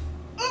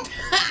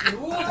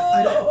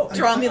 Whoa!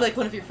 Draw me like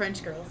one of your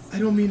French girls. I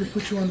don't mean to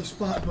put you on the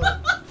spot,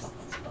 but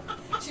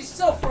She's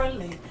so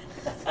friendly.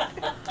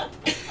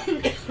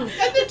 And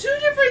the two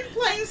different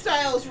playing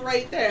styles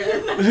right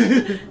there.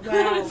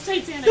 Wow. It's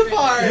Titanic. The right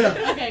bar. there.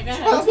 Yeah. Okay, go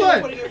ahead. That's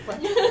fine. What are your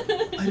friends?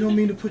 I don't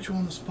mean to put you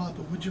on the spot,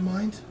 but would you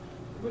mind?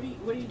 What are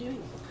you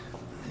doing?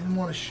 I didn't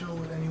want to show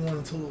it anyone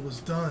until it was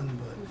done,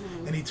 but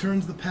and he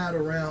turns the pad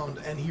around,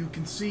 and you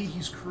can see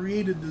he's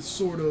created this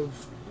sort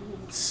of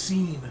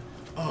scene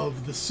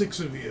of the six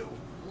of you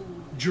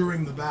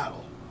during the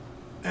battle,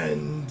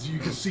 and you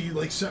can see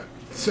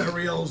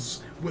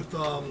Sariel's with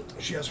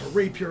she has her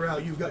rapier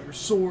out, you've got your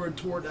sword,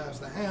 Tord has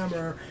the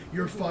hammer,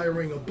 you're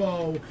firing a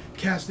bow,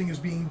 casting is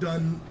being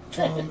done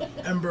from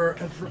Ember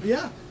and from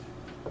Yeah,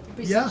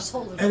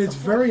 and it's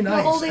very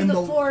nice. We're holding And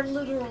the fort,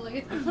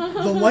 literally.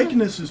 the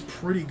likeness is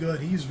pretty good.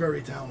 He's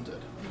very talented.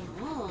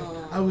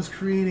 Oh. I was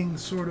creating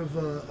sort of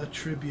a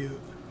tribute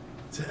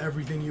to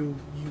everything you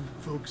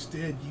folks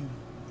did.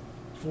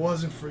 If it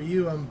wasn't for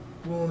you, I'm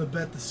willing to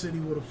bet the city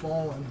would have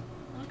fallen.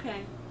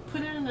 Okay.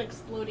 Put in an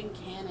exploding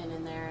cannon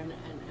in there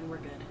and we're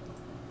good.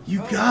 You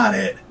got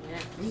it!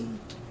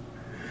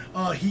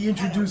 Yeah. He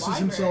introduces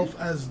himself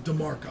as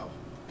DeMarco.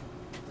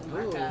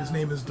 Marco. His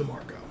name is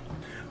DeMarco.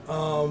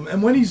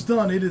 And when he's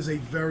done,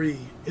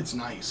 it's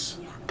nice.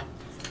 Yeah.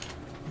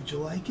 Would you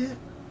like it?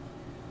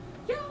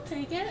 Yeah, I'll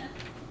take it.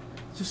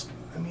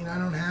 I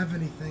don't have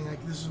anything.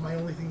 This is my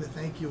only thing to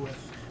thank you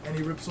with. And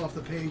he rips off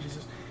the page and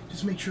says,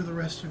 just make sure the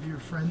rest of your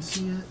friends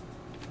see it.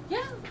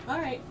 Yeah,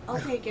 alright. I'll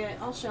take it.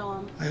 I'll show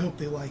them. I hope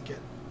they like it.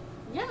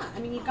 Yeah,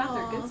 you got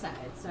their good side,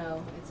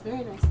 so it's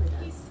very nicely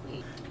done.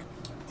 Sweet.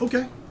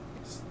 Okay.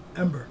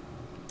 Ember.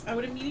 I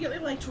would immediately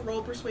like to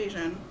roll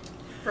persuasion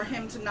for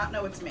him to not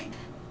know it's me.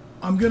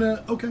 I'm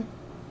gonna... Okay.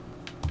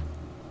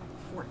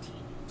 14.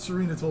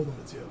 Serena told him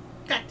it's you.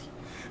 God.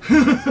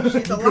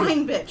 She's a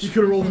lying bitch. You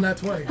could have rolled in that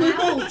 20.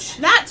 Ouch!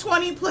 Not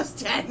 20 plus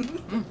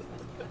 10.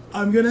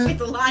 I'm gonna She's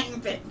a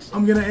lying bitch.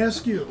 I'm gonna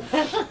ask you,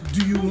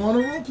 do you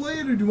want to role play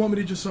it, or do you want me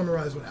to just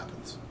summarize what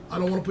happens? I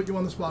don't want to put you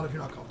on the spot if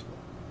you're not comfortable.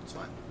 It's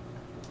fine.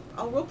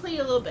 I'll roleplay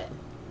you a little bit.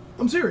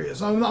 I'm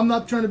serious. I'm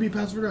not trying to be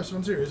passive aggressive.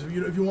 I'm serious.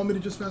 If you want me to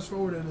just fast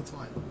forward it, it's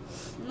fine.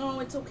 No,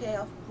 it's okay.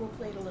 I'll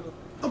roleplay it a little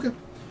bit. Okay.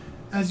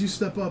 As you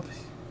step up,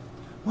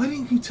 why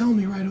didn't you tell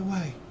me right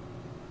away?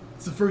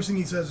 It's the first thing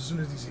he says as soon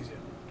as he sees you.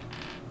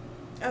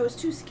 I was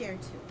too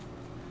scared to.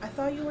 I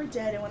thought you were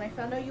dead, and when I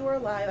found out you were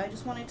alive, I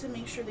just wanted to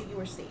make sure that you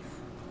were safe.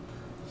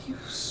 You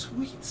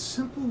sweet,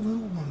 simple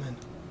little woman.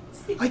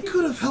 I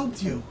could have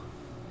helped you.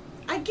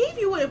 I gave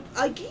you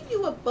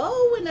a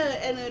bow and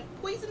a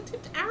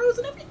poison-tipped arrows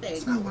and everything.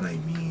 That's not what I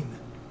mean.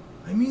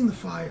 I mean the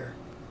fire.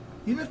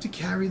 You didn't have to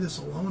carry this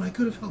alone. I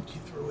could have helped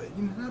you through it.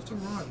 You didn't have to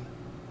run.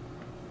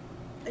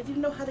 I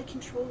didn't know how to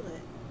control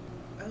it.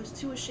 I was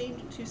too ashamed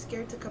and too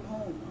scared to come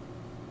home.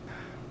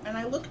 And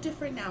I look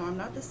different now. I'm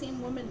not the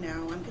same woman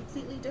now. I'm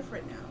completely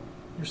different now.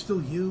 You're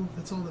still you.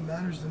 That's all that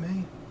matters to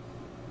me.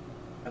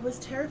 I was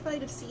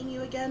terrified of seeing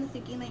you again,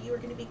 thinking that you were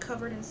going to be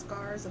covered in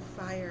scars of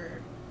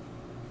fire.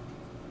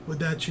 Would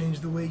that change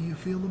the way you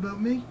feel about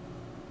me?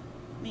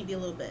 Maybe a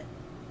little bit.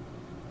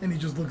 And he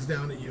just looks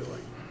down at you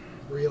like,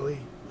 really?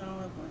 No,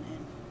 I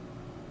wouldn't.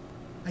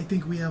 I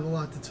think we have a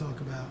lot to talk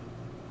about.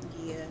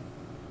 Yeah.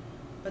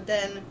 But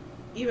then,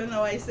 even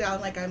though I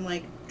sound like I'm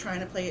like trying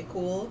to play it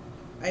cool,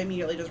 I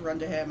immediately just run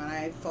to him and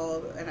I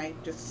fall and I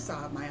just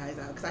sob my eyes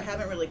out because I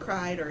haven't really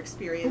cried or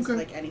experienced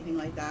like anything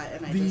like that,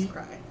 and I just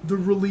cry. The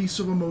release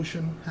of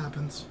emotion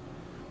happens.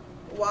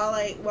 While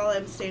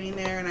I'm standing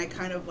there and I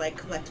kind of like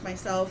collect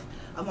myself,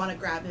 I want to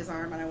grab his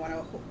arm and I want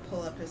to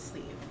pull up his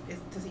sleeve.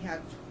 Does he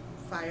have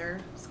fire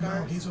scars?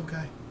 No, he's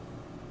okay.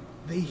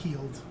 They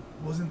healed.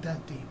 Wasn't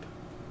that deep.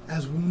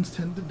 As wounds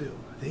tend to do,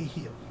 they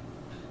heal.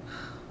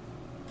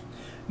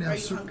 Now, are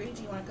you hungry?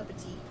 Do you want a cup of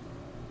tea?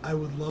 I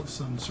would love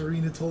some.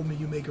 Serena told me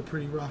you make a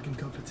pretty rockin'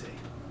 cup of tea.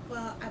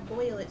 Well, I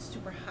boil it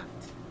super hot.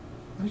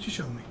 Why don't you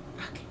show me?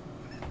 Okay.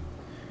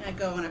 And I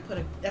go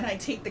and I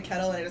take the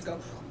kettle and I just go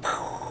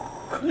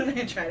and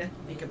I try to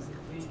make it.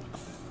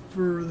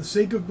 For the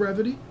sake of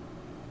brevity,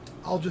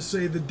 I'll just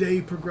say the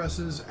day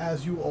progresses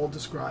as you all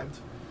described.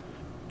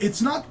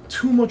 It's not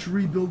too much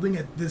rebuilding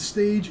at this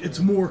stage, it's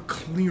more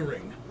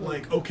clearing.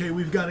 Like, okay,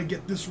 we've got to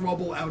get this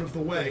rubble out of the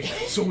way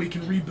so we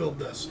can rebuild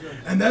this.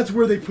 And that's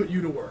where they put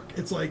you to work.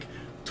 It's like,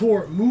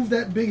 Tor, move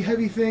that big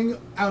heavy thing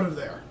out of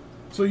there.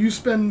 So you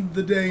spend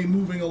the day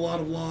moving a lot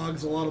of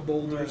logs, a lot of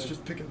boulders,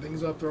 just picking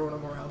things up, throwing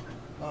them around.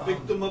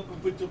 Pick them up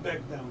and put them back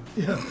down.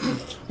 Yeah,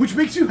 which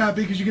makes you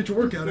happy because you get your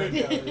workout in.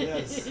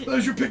 Yes.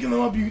 As you're picking them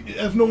up,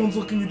 if no one's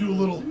looking, you do a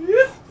little.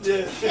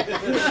 Yeah.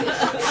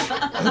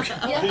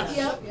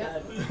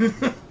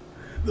 Yep.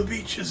 The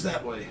beach is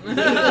that way.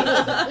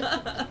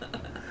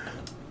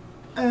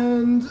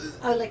 And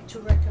I like to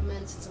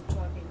recommend, since I'm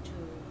talking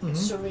to Mhm.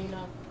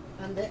 Serena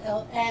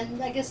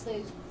and I guess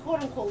the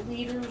quote unquote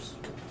leaders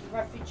of the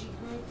refugee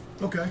group,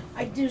 okay.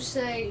 I do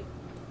say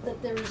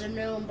that there is a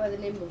gnome by the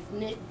name of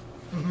Nit,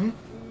 Mm-hmm.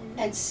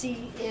 and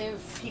see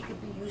if he could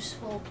be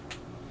useful.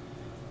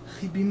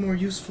 He'd be more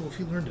useful if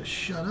he learned to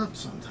shut up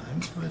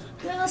sometimes, but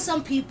Well,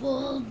 some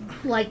people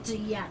like to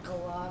yak a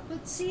lot,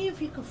 but see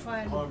if you can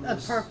find a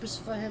Harmless. purpose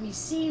for him. He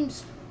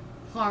seems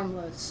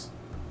harmless.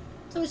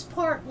 So it's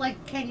part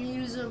like, can you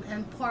use him,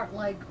 and part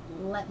like,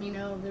 let me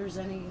know if there's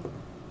any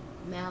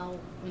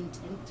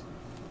malintent.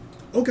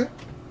 okay.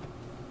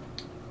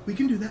 We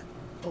can do that.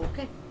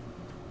 Okay.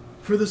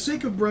 For the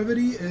sake of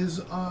brevity,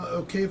 is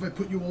okay if I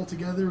put you all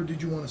together, or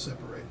did you want to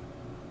separate?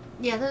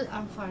 Yeah,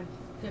 I'm fine.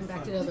 Getting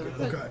back together.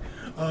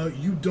 Okay.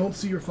 You don't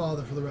see your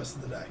father for the rest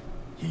of the day.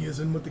 He is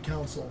in with the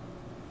council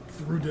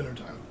through dinner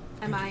time.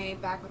 Am I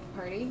back with the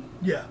party?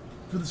 Yeah.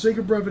 For the sake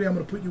of brevity, I'm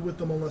going to put you with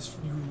them unless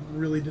you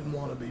really didn't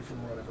want to be for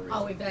whatever reason.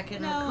 Are we back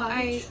in No, our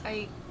cottage?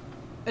 I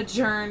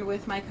adjourned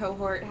with my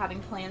cohort, having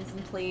plans in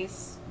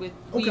place with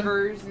Okay.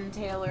 weavers and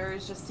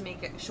tailors just to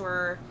make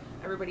sure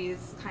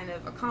everybody's kind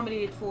of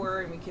accommodated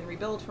for and we can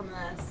rebuild from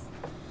this.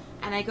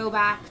 And I go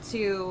back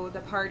to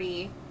the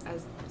party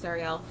as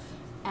Zariel,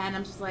 and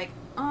I'm just like,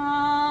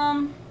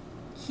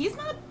 he's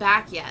not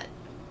back yet.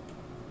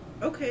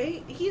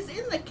 Okay, he's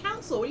in the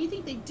council. What do you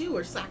think they do?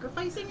 Or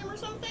sacrificing him or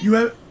something?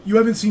 You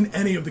haven't seen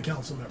any of the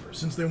council members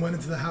since they went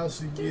into the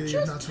house. They're You've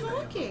just not seen any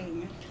of them.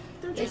 talking.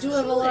 They're They just do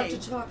have a lot to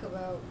chilling. talk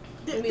about.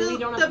 I mean, we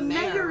don't have a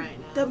mayor right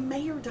now. The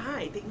mayor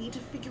died. They need to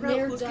figure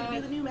Mayor out who's going to be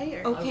died. the new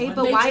mayor. Okay, I but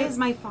wonder- why is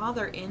my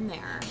father in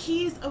there?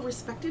 He's a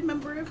respected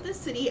member of the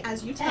city,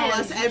 as you tell And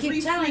us you every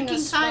keep telling freaking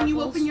us, time you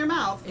Sparkles. open your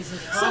mouth. Is it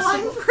So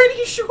possible? I'm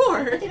pretty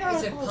sure. They don't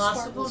Is have it all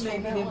possible sparkles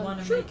maybe from they Ellen.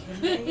 want to make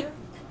him mayor?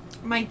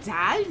 My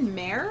dad,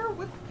 mayor?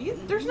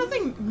 There's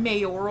nothing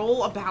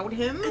mayoral about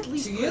him. At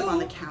least To put him on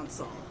you? the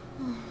council.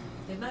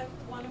 They might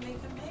want to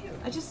make him mayor.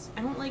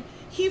 I don't like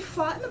He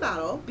fought in the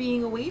battle.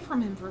 being away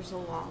from him for so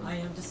long.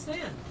 I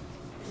understand.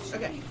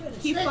 Okay.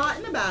 Finish. He fought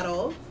in the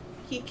battle.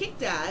 He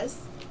kicked ass.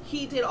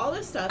 He did all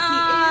this stuff.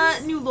 He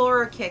is... New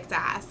Laura kicked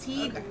ass.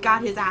 He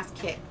got his ass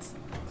kicked.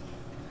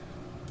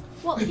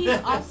 Well, he's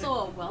also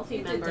a wealthy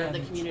He did member of the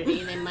damage.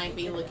 community. They might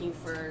be looking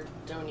for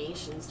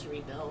donations to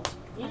rebuild.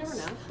 You never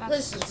know.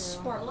 Listen, true. a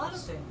Sparkles. lot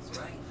of things,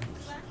 right?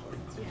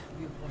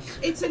 Exactly.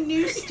 It's a new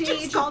You stage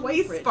just of called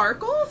me Whitebridge.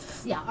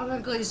 Sparkles? Yeah, I'm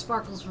gonna call you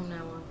Sparkles from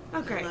now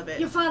on. Okay. I love it.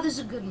 Your father's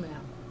a good man.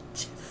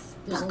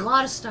 There's a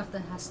lot of stuff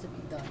that has to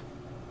be done.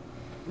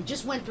 We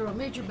just went through a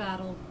major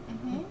battle.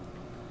 Mhm.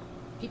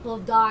 People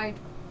have died.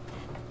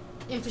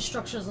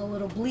 Infrastructure's a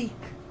little bleak.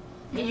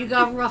 And you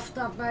got roughed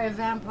up by a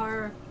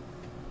vampire.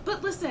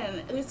 But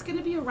listen, it's going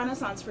to be a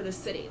renaissance for the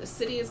city. The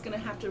city is going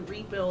to have to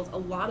rebuild a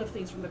lot of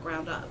things from the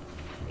ground up.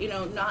 You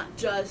know, not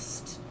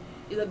just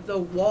the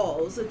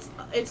walls.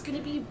 It's going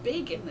to be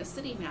big in the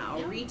city now.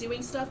 Yeah.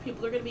 Redoing stuff.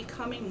 People are going to be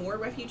coming. More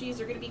refugees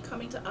are going to be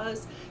coming to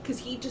us because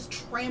he just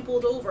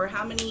trampled over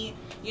how many,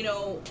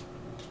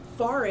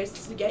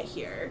 forests to get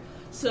here.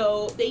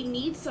 So they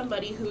need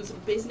somebody who's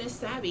business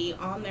savvy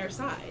on their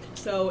side.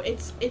 So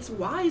it's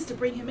wise to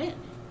bring him in.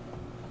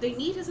 They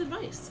need his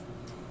advice.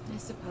 I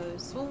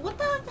suppose. Well, what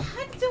the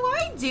heck do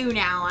I do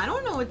now? I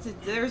don't know what to do.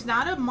 There's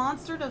not a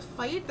monster to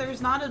fight.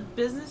 There's not a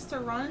business to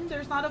run.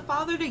 There's not a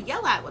father to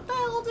yell at. What the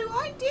hell do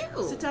I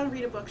do? Sit down and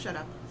read a book. Shut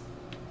up.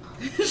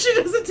 She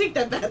doesn't take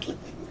that badly.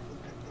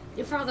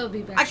 Your father will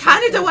be back. I kind of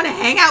shortly. don't want to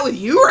hang out with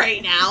you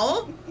right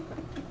now,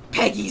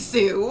 Peggy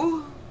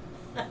Sue.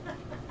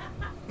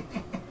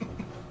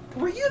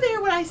 Were you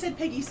there when I said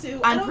Peggy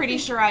Sue? I'm pretty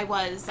sure I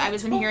was. I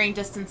was in hearing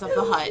distance of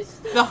the hut.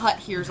 The hut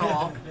hears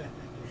all.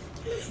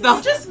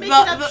 You're just making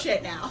up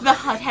shit now. The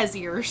hut has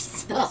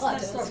ears.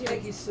 Let's start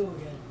Peggy Sue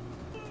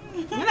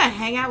again. I'm gonna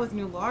hang out with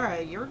New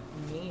Laura. You're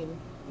mean.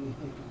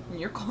 And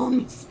you're calling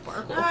me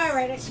Sparkles. All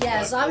right.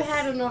 Yes, I've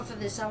had enough of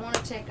this. I want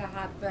to take a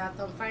hot bath.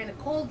 I'm finding a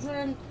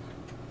cauldron.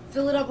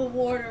 Fill it up with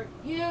water.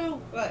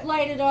 You What?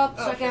 light it up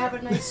so Oh, I can have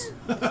a nice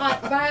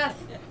hot bath.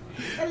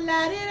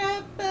 Light it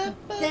up,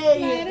 There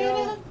you light it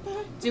go. up.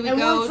 Do we And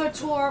go? one for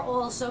Tor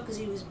also because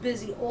he was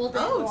busy all day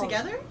Oh, long.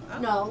 together? Oh.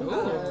 No.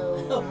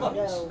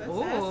 Ooh.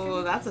 No.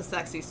 Ooh, that's a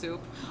sexy soup.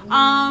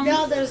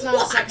 No, there's not a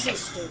sexy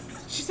soup.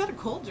 She said a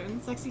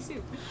cauldron, sexy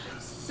soup.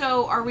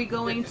 So, are we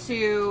going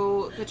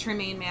to the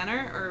Tremaine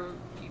Manor, or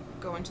you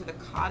going to the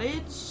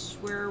cottage?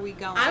 Where are we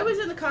going? I was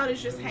in the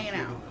cottage just hanging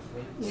out.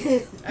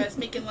 I was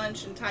making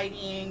lunch and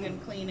tidying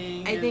and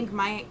cleaning. I think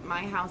my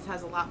house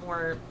has a lot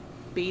more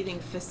bathing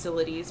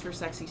facilities for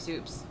sexy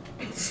soups.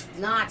 It's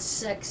not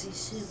sexy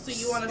soup. So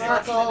you want to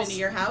start coming into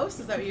your house?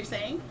 Is that what you're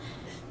saying?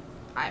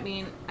 I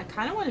mean, I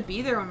kind of want to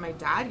be there when my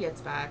dad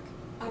gets back.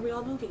 Are we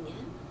all moving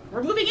in?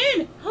 We're moving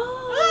in. Um,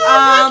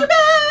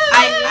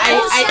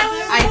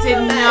 I did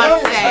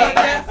not say.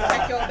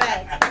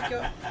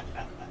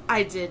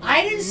 I did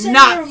I didn't say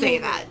not you were say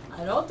moving. that.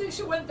 I don't think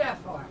she went that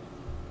far.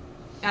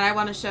 And I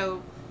want to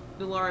show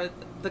Laura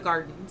the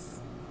gardens.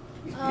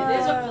 It is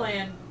a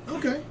plan.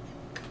 Okay.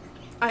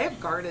 I have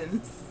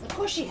gardens. Of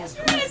course she has.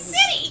 You're in a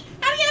city.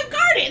 How do you have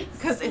gardens?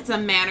 Because it's a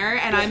manor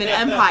and I'm an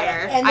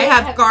empire. And I they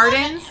have have-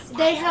 gardens,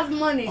 They have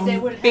money. They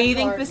would have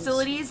bathing gardens.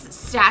 facilities,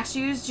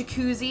 statues,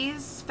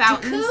 jacuzzis,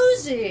 fountains.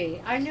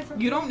 Jacuzzi. I never.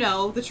 You don't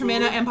know. The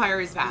Tremana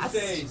Empire is vast.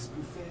 Buffets.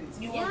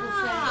 You Yeah, want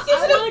buffet? I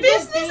Is it a wanna go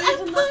business bathe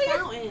in the empire?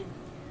 fountain.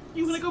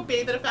 You want to go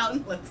bathe at a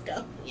fountain? Let's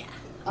go.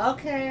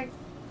 Okay.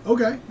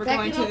 Okay. We're Back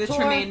going it to up, the Tor.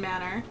 Tremaine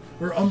Manor.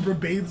 Where Umbra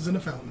bathes in a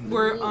fountain.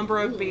 Where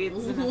Umbra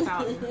bathes in a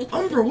fountain.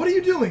 Umbra, what are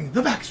you doing?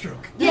 The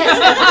backstroke. Yes.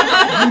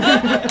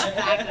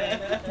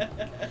 Exactly.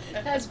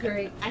 That's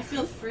great. I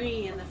feel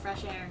free in the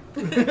fresh air.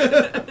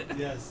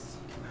 Yes.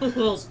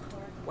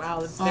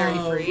 Wow, it's very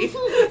Um, free.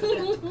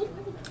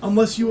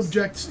 Unless you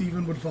object,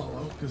 Stephen would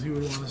follow, because he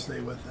would want to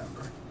stay with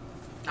Umbra.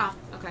 Ah,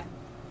 okay.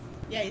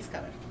 Yeah, he's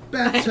coming. I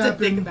Baths had to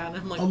think happen. about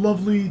it. I'm like, A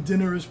lovely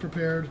dinner is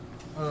prepared,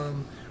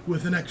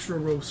 with an extra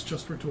roast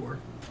just for Tor.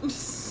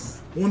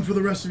 One for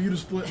the rest of you to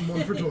split and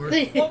one for Tor.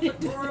 One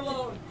for Tor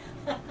alone.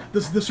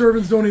 The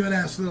servants don't even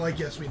ask. They're like,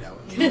 yes, we know.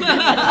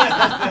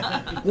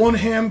 One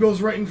ham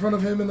goes right in front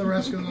of him and the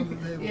rest goes on the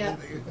table. Yeah.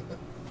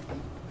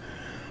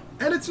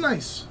 And it's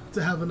nice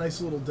to have a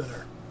nice little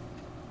dinner.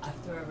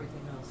 After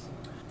everything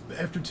else.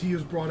 After tea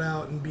is brought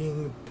out and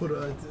being put,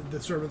 the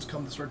servants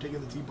come to start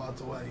taking the teapots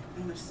away.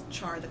 I'm going to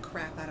char the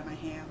crap out of my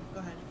ham. Go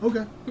ahead.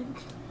 Okay.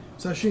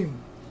 Sashim,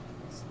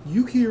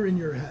 you hear in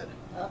your head,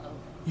 Uh-oh.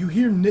 you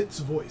hear Nit's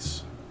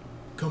voice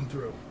come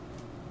through.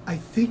 I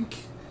think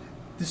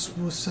this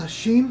was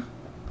Sashim.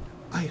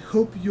 I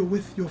hope you're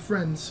with your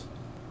friends.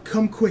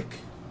 Come quick.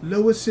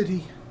 Lower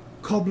city.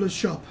 Cobbler's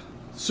shop.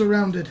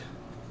 Surrounded.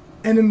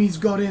 Enemies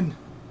got in.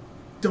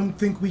 Don't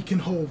think we can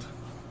hold.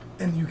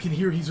 And you can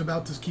hear he's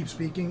about to keep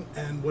speaking,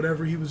 and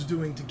whatever he was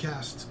doing to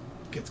cast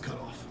gets cut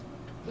off.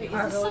 Wait, is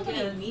Alright, this well, somebody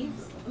again.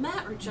 we've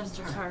met or just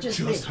her? Just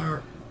Just me.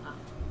 her.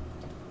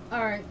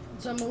 All right.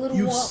 So I'm a little.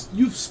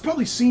 You've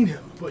probably seen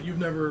him, but you've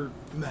never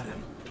met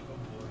him.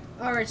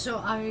 All right. So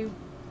I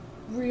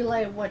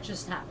relay what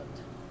just happened.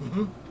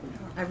 Mm-hmm.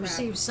 I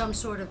received some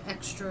sort of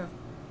extra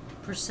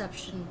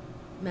perception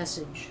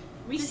message.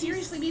 We Did he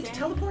seriously need to say-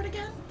 teleport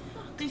again?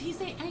 Did he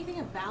say anything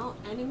about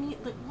enemy?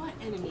 Like, what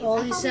enemies? All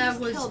I he thought we said just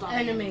was killed all the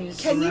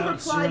enemies. Can you Surround-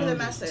 reply to the surrounded.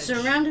 message?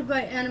 Surrounded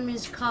by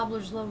enemies,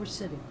 Cobbler's Lower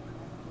City.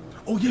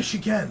 Oh, yes, she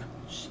can.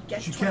 She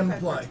gets She can 25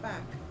 reply. words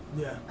back.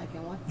 Yeah, I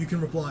can what? you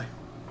can reply.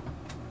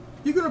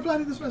 You can reply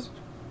to this message.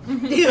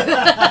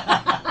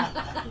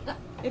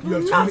 It You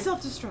will have not 20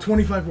 self-destruct.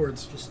 25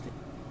 words. Just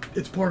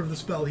It's part of the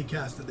spell he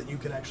casted that you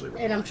can actually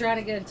reply. And I'm trying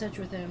to get in touch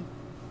with him.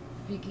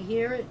 If you can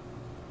hear it,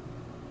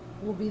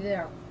 we'll be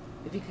there.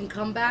 If you can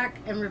come back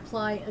and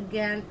reply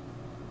again,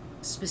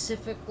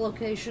 specific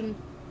location,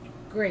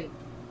 great.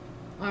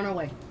 On our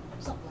way.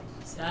 Something like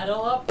that.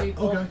 saddle up,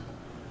 people. Okay.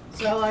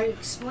 So I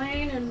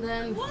explain and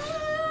then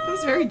That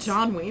was very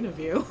John Wayne of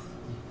you.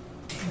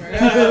 We're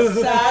gonna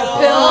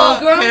saddle up,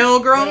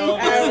 Pilgrim. and we're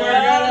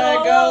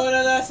gonna go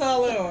to the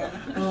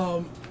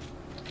saloon.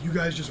 You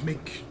guys just make.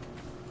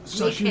 Make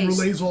Sashi haste.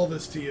 relays all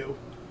this to you.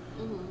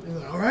 You're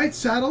like, all right,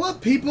 saddle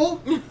up,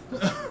 people.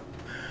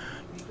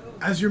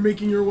 As you're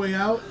making your way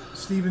out,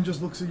 Steven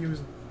just looks at you and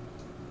says,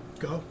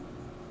 go.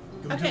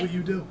 Go Okay. do what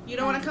you do. You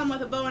don't want to come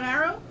with a bow and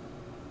arrow?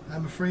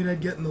 I'm afraid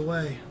I'd get in the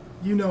way.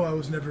 You know I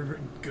was never very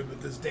good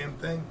with this damn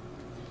thing.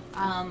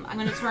 I'm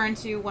going to turn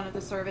to one of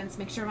the servants,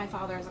 make sure my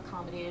father is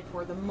accommodated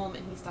for the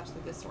moment he steps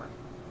through this door.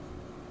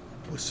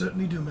 We'll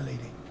certainly do, my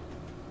lady.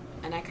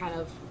 And I kind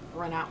of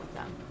run out with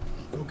them.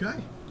 Okay.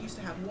 You used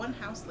to have one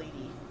house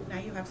lady. Now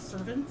you have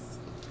servants.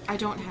 I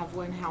don't have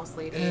one house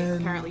lady.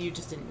 And- Apparently you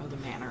just didn't know the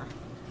manner.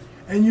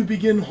 And you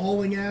begin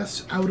hauling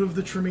ass out of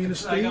the Tremaine I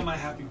estate got my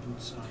happy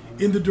boots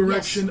on. in the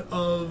direction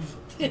of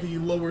the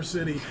lower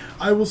city.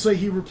 I will say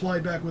he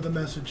replied back with a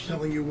message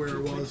telling you where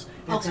it was.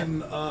 It's Okay.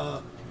 in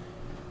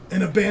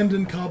an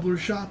abandoned cobbler's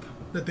shop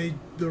that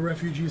the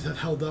refugees have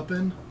held up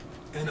in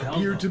and Held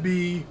appear up. to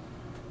be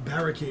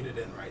barricaded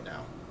in right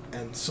now.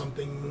 And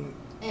something,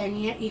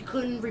 and yet he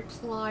couldn't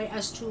reply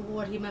as to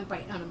what he meant by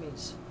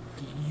enemies.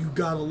 you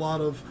got a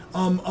lot of,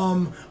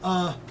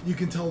 you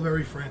can tell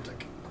very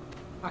frantic.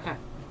 Okay.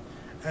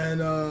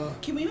 And,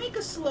 Can we make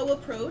a slow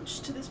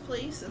approach to this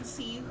place and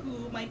see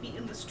who might be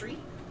in the street?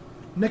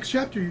 next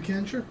chapter you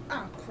can, sure.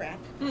 Oh, crap.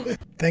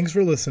 Thanks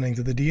for listening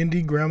to the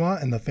D&D Grandma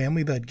and the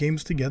Family That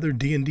Games Together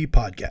D&D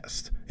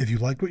podcast. If you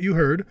liked what you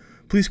heard,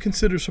 please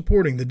consider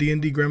supporting the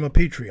D&D Grandma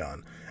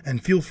Patreon,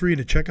 and feel free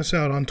to check us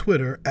out on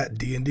Twitter at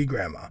D&D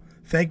Grandma.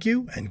 Thank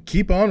you, and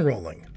keep on rolling.